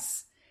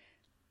class.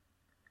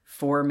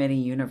 4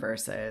 mini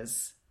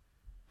universes.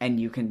 And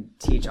you can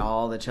teach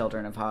all the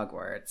children of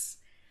Hogwarts.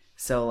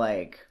 So,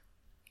 like,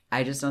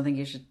 I just don't think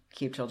you should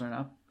keep children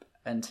up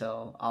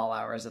until all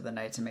hours of the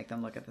night to make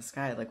them look at the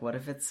sky. Like, what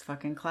if it's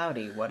fucking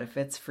cloudy? What if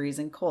it's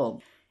freezing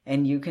cold?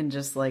 And you can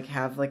just, like,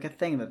 have, like, a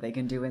thing that they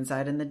can do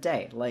inside in the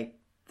day. Like,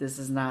 this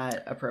is not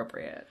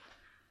appropriate.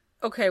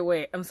 Okay,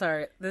 wait, I'm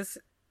sorry. This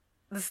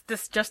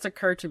just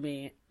occurred to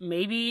me.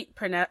 Maybe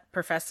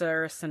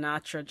Professor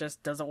Sinatra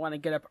just doesn't want to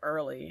get up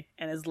early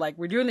and is like,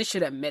 we're doing this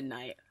shit at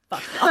midnight.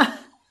 Fuck no.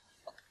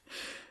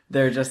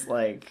 They're just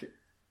like,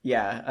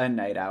 yeah, a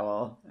night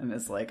owl. And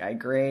it's like, I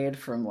grade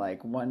from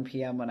like 1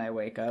 p.m. when I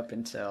wake up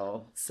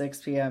until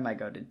 6 p.m. I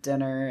go to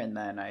dinner, and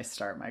then I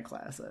start my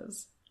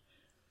classes.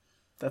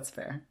 That's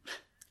fair.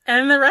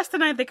 And the rest of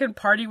the night they could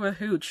party with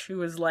Hooch,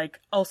 who is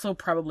like also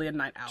probably a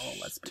night owl,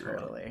 let's be real.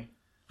 Totally.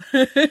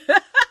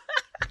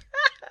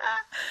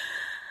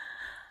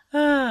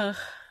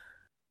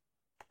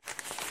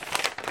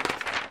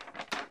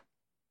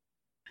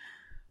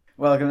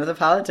 Welcome to the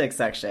politics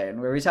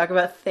section, where we talk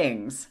about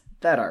things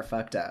that are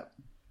fucked up.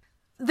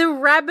 The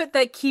rabbit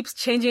that keeps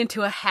changing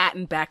into a hat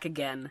and back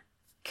again.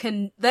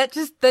 That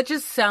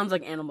just sounds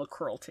like animal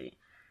cruelty.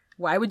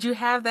 Why would you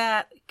have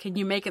that? Can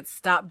you make it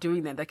stop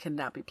doing that? That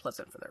cannot be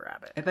pleasant for the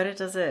rabbit. I bet it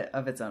does it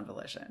of its own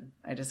volition.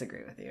 I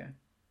disagree with you.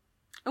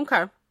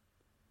 Okay.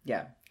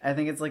 Yeah. I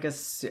think it's like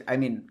I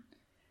mean,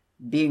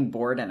 being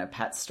bored in a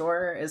pet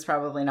store is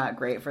probably not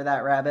great for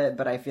that rabbit,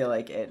 but I feel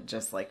like it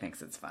just like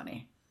thinks it's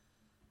funny.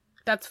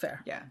 That's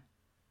fair. Yeah.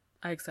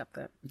 I accept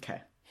that. Okay.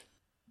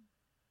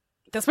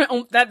 That's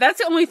that's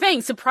the only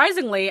thing.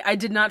 Surprisingly, I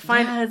did not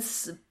find... Yeah,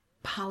 it's a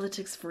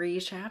politics-free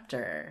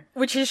chapter.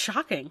 Which is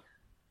shocking.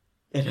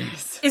 It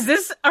is. Is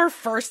this our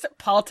first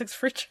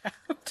politics-free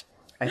chapter?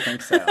 I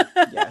think so,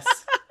 yes.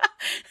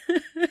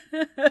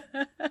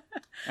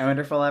 I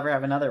wonder if we'll ever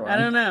have another one. I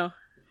don't know.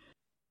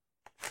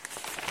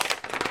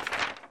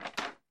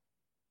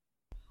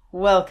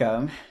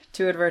 Welcome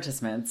to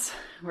Advertisements,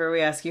 where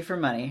we ask you for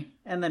money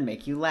and then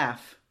make you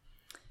laugh.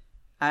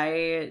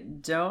 I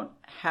don't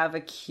have a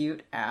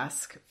cute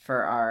ask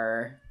for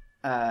our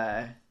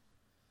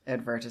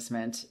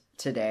advertisement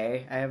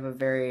today. I have a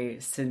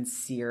very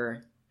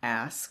sincere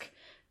ask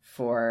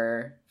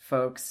for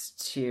folks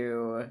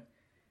to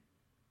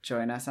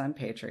join us on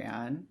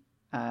Patreon.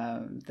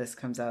 This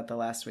comes out the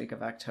last week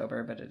of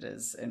October, but it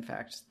is, in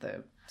fact,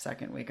 the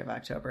second week of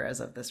October as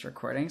of this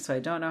recording. So I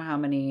don't know how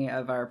many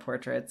of our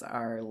portraits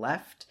are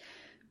left,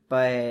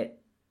 but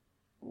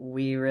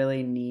we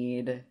really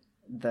need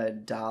the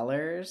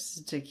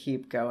dollars to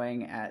keep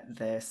going at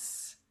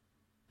this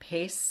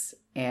pace,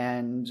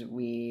 and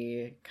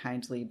we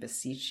kindly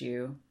beseech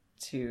you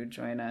to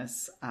join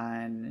us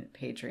on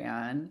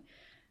Patreon.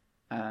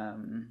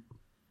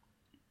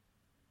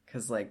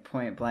 Because, like,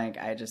 point blank,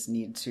 I just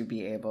need to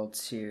be able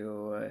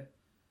to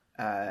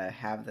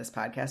have this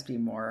podcast be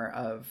more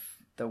of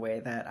the way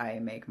that I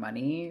make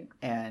money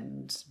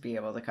and be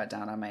able to cut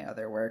down on my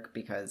other work,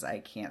 because I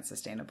can't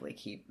sustainably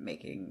keep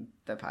making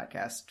the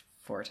podcast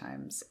 4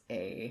 times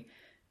a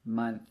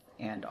month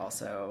and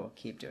also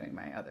keep doing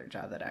my other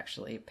job that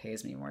actually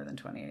pays me more than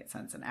 28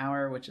 cents an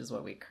hour, which is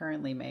what we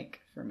currently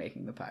make for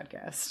making the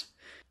podcast.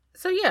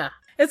 So yeah,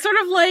 it's sort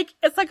of like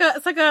it's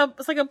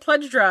like a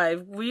pledge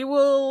drive. We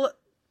will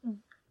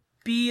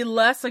be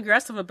less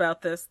aggressive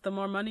about this the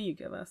more money you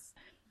give us.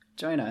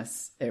 Join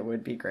us. It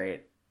would be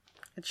great.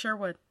 It sure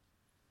would.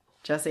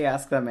 Jesse,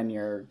 ask them in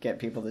your get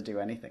people to do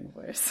anything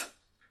voice.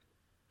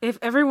 If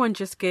everyone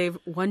just gave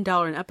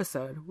 $1 an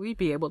episode, we'd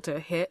be able to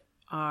hit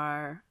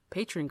our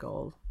Patreon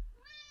goal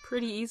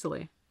pretty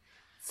easily.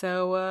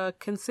 So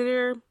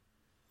consider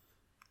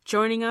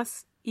joining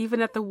us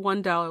even at the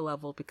 $1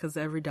 level, because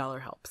every dollar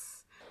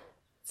helps.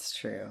 It's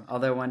true.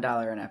 Although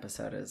 $1 an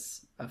episode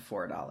is a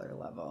 $4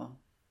 level,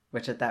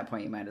 which at that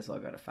point you might as well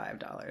go to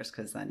 $5,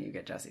 because then you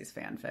get Jesse's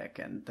fanfic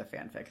and the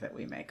fanfic that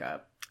we make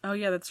up. Oh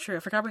yeah, that's true. I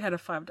forgot we had a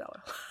 $5.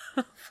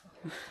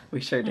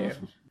 We sure do.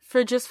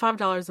 For just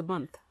 $5 a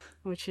month,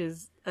 which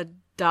is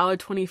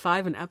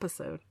 $1.25 an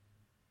episode.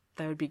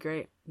 That would be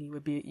great. You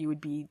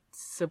would be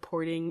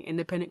supporting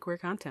independent queer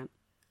content.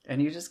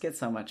 And you just get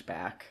so much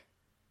back.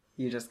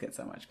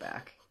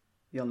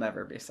 You'll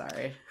never be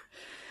sorry.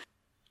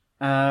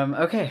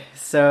 Okay,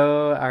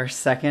 so our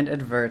second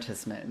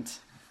advertisement.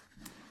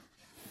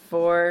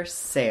 For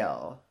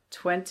sale,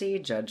 20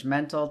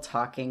 judgmental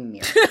talking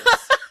mirrors.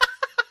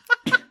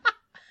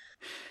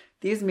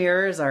 These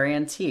mirrors are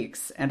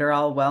antiques and are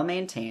all well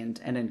maintained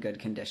and in good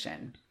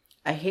condition.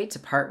 I hate to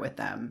part with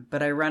them,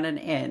 but I run an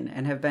inn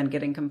and have been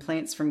getting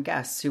complaints from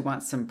guests who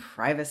want some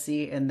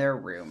privacy in their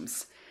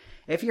rooms.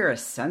 If you're a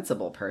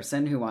sensible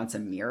person who wants a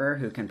mirror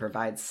who can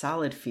provide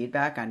solid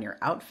feedback on your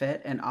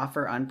outfit and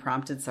offer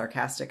unprompted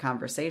sarcastic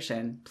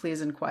conversation,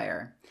 please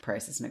inquire.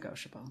 Price is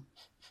negotiable.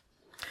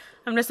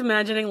 I'm just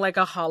imagining like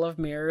a hall of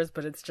mirrors,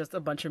 but it's just a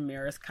bunch of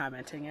mirrors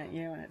commenting at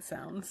you, and it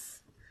sounds...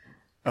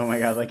 Oh my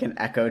god, like an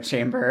echo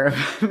chamber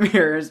of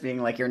mirrors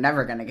being like, you're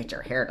never going to get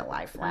your hair to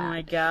lie flat. Oh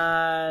my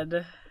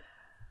god.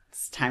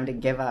 It's time to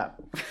give up.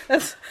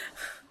 That's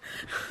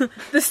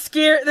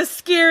the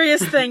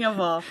scariest thing of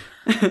all.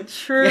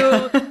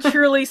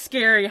 Truly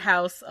scary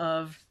house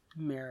of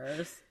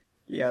mirrors.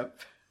 Yep.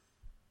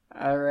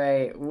 All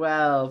right.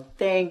 Well,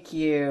 thank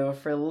you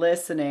for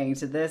listening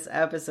to this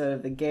episode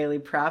of The Gaily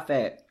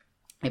Prophet,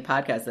 a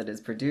podcast that is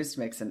produced,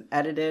 mixed, and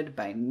edited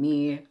by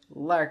me,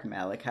 Lark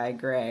Malachi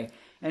Gray,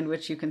 and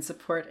which you can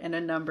support in a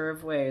number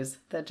of ways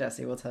that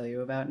Jesse will tell you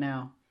about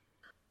now.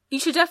 You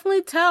should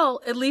definitely tell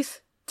at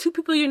least 2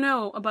 people you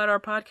know about our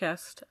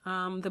podcast.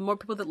 The more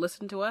people that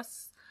listen to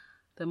us,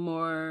 the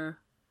more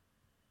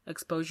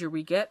exposure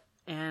we get,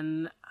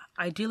 and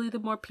ideally the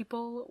more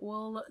people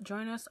will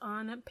join us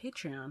on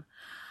Patreon.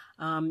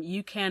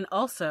 You can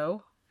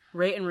also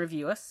rate and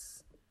review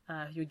us.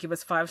 You give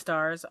us 5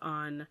 stars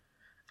on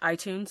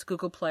iTunes,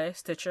 Google Play,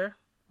 Stitcher,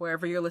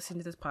 wherever you're listening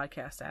to this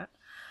podcast at.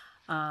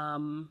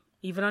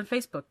 Even on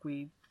Facebook,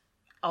 we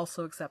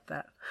also accept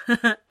that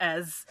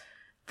as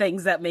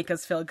things that make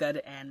us feel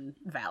good and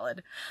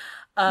valid.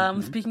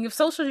 Speaking of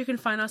social, you can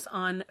find us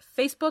on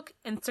Facebook,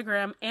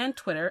 Instagram, and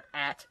Twitter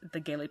at The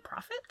Gaily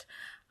Prophet.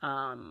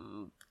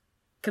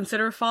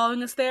 Consider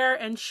following us there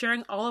and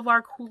sharing all of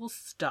our cool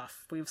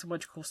stuff. We have so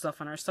much cool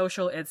stuff on our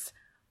social. It's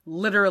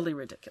literally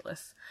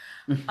ridiculous.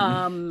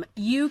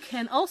 You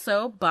can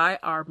also buy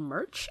our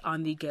merch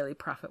on the Gaily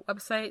Prophet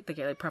website,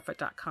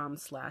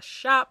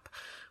 thegailyprophet.com/shop.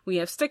 We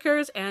have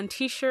stickers and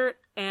t-shirt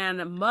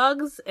and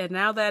mugs. And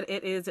now that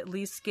it is at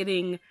least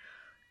getting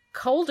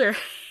colder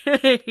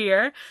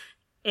here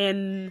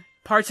in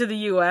parts of the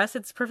U.S.,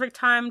 it's perfect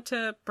time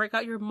to break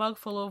out your mug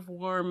full of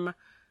warm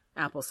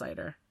apple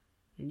cider.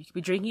 And you could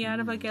be drinking out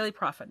of a Gaily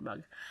Prophet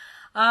mug.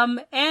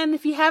 And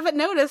if you haven't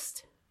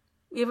noticed,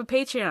 we have a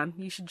Patreon.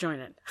 You should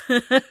join it.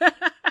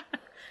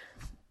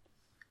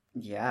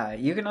 Yeah,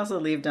 you can also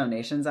leave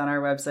donations on our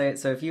website.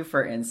 So if you,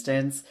 for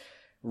instance,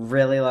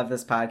 really love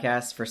this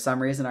podcast, for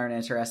some reason aren't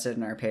interested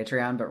in our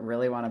Patreon, but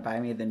really want to buy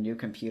me the new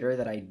computer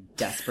that I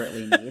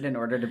desperately need in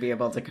order to be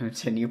able to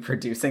continue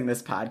producing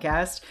this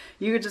podcast,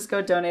 you could just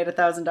go donate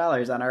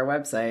 $1,000 on our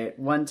website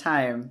one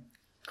time.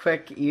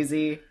 Quick,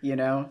 easy,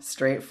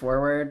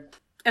 straightforward.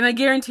 And I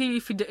guarantee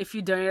you, if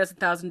you donate us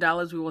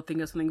 $1,000, we will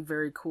think of something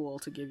very cool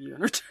to give you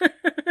in return.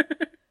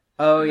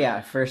 Oh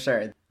yeah, for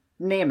sure.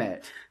 Name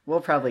it. We'll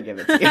probably give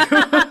it to you.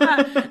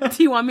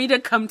 Do you want me to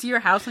come to your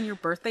house on your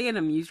birthday and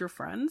amuse your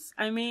friends?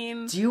 I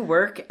mean... Do you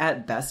work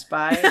at Best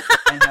Buy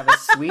and have a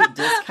sweet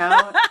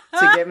discount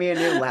to get me a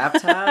new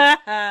laptop?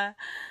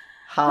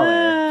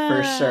 Holler,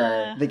 for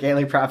sure.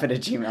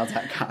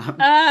 thegailyprophet@gmail.com.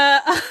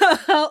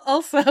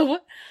 Also,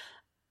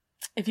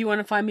 if you want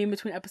to find me in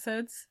between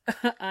episodes,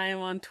 I am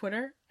on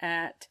Twitter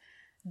at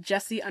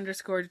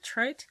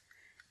Jessie_Detroit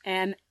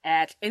and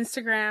at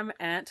Instagram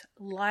at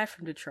Live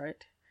from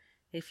Detroit.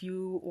 If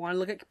you want to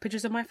look at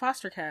pictures of my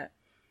foster cat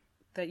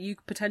that you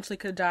potentially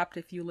could adopt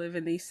if you live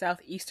in the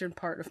southeastern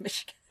part of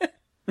Michigan.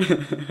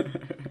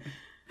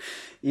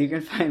 You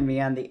can find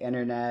me on the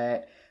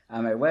internet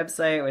on my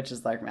website, which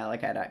is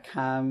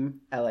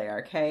larkmalakai.com,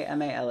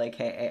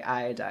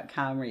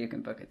 larkmalakai.com, where you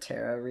can book a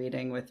tarot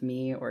reading with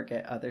me or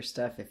get other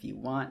stuff if you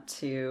want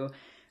to.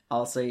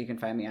 Also, you can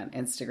find me on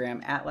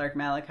Instagram at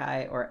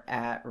larkmalakai or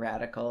at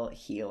radical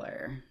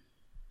healer.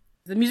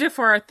 The music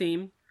for our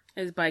theme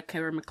is by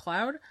Kara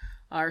McLeod.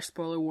 Our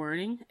spoiler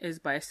warning is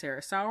by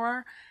Sarah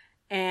Sauer.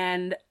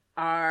 And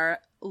our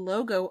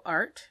logo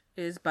art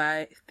is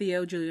by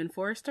Theo Julian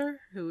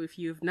Forrester, who, if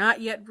you've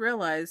not yet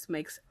realized,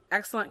 makes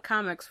excellent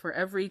comics for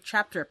every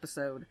chapter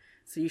episode.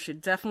 So you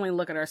should definitely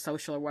look at our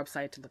social or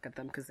website to look at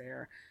them because they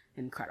are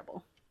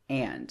incredible.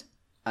 And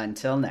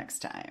until next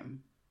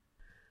time.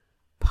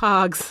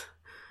 Pogs.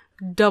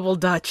 Double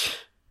Dutch.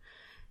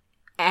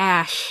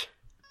 Ash.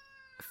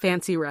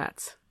 Fancy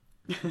rats.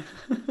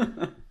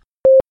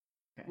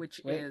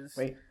 Which is...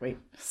 Wait.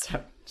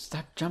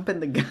 Stop jumping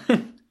the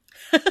gun.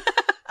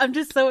 I'm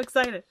just so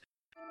excited.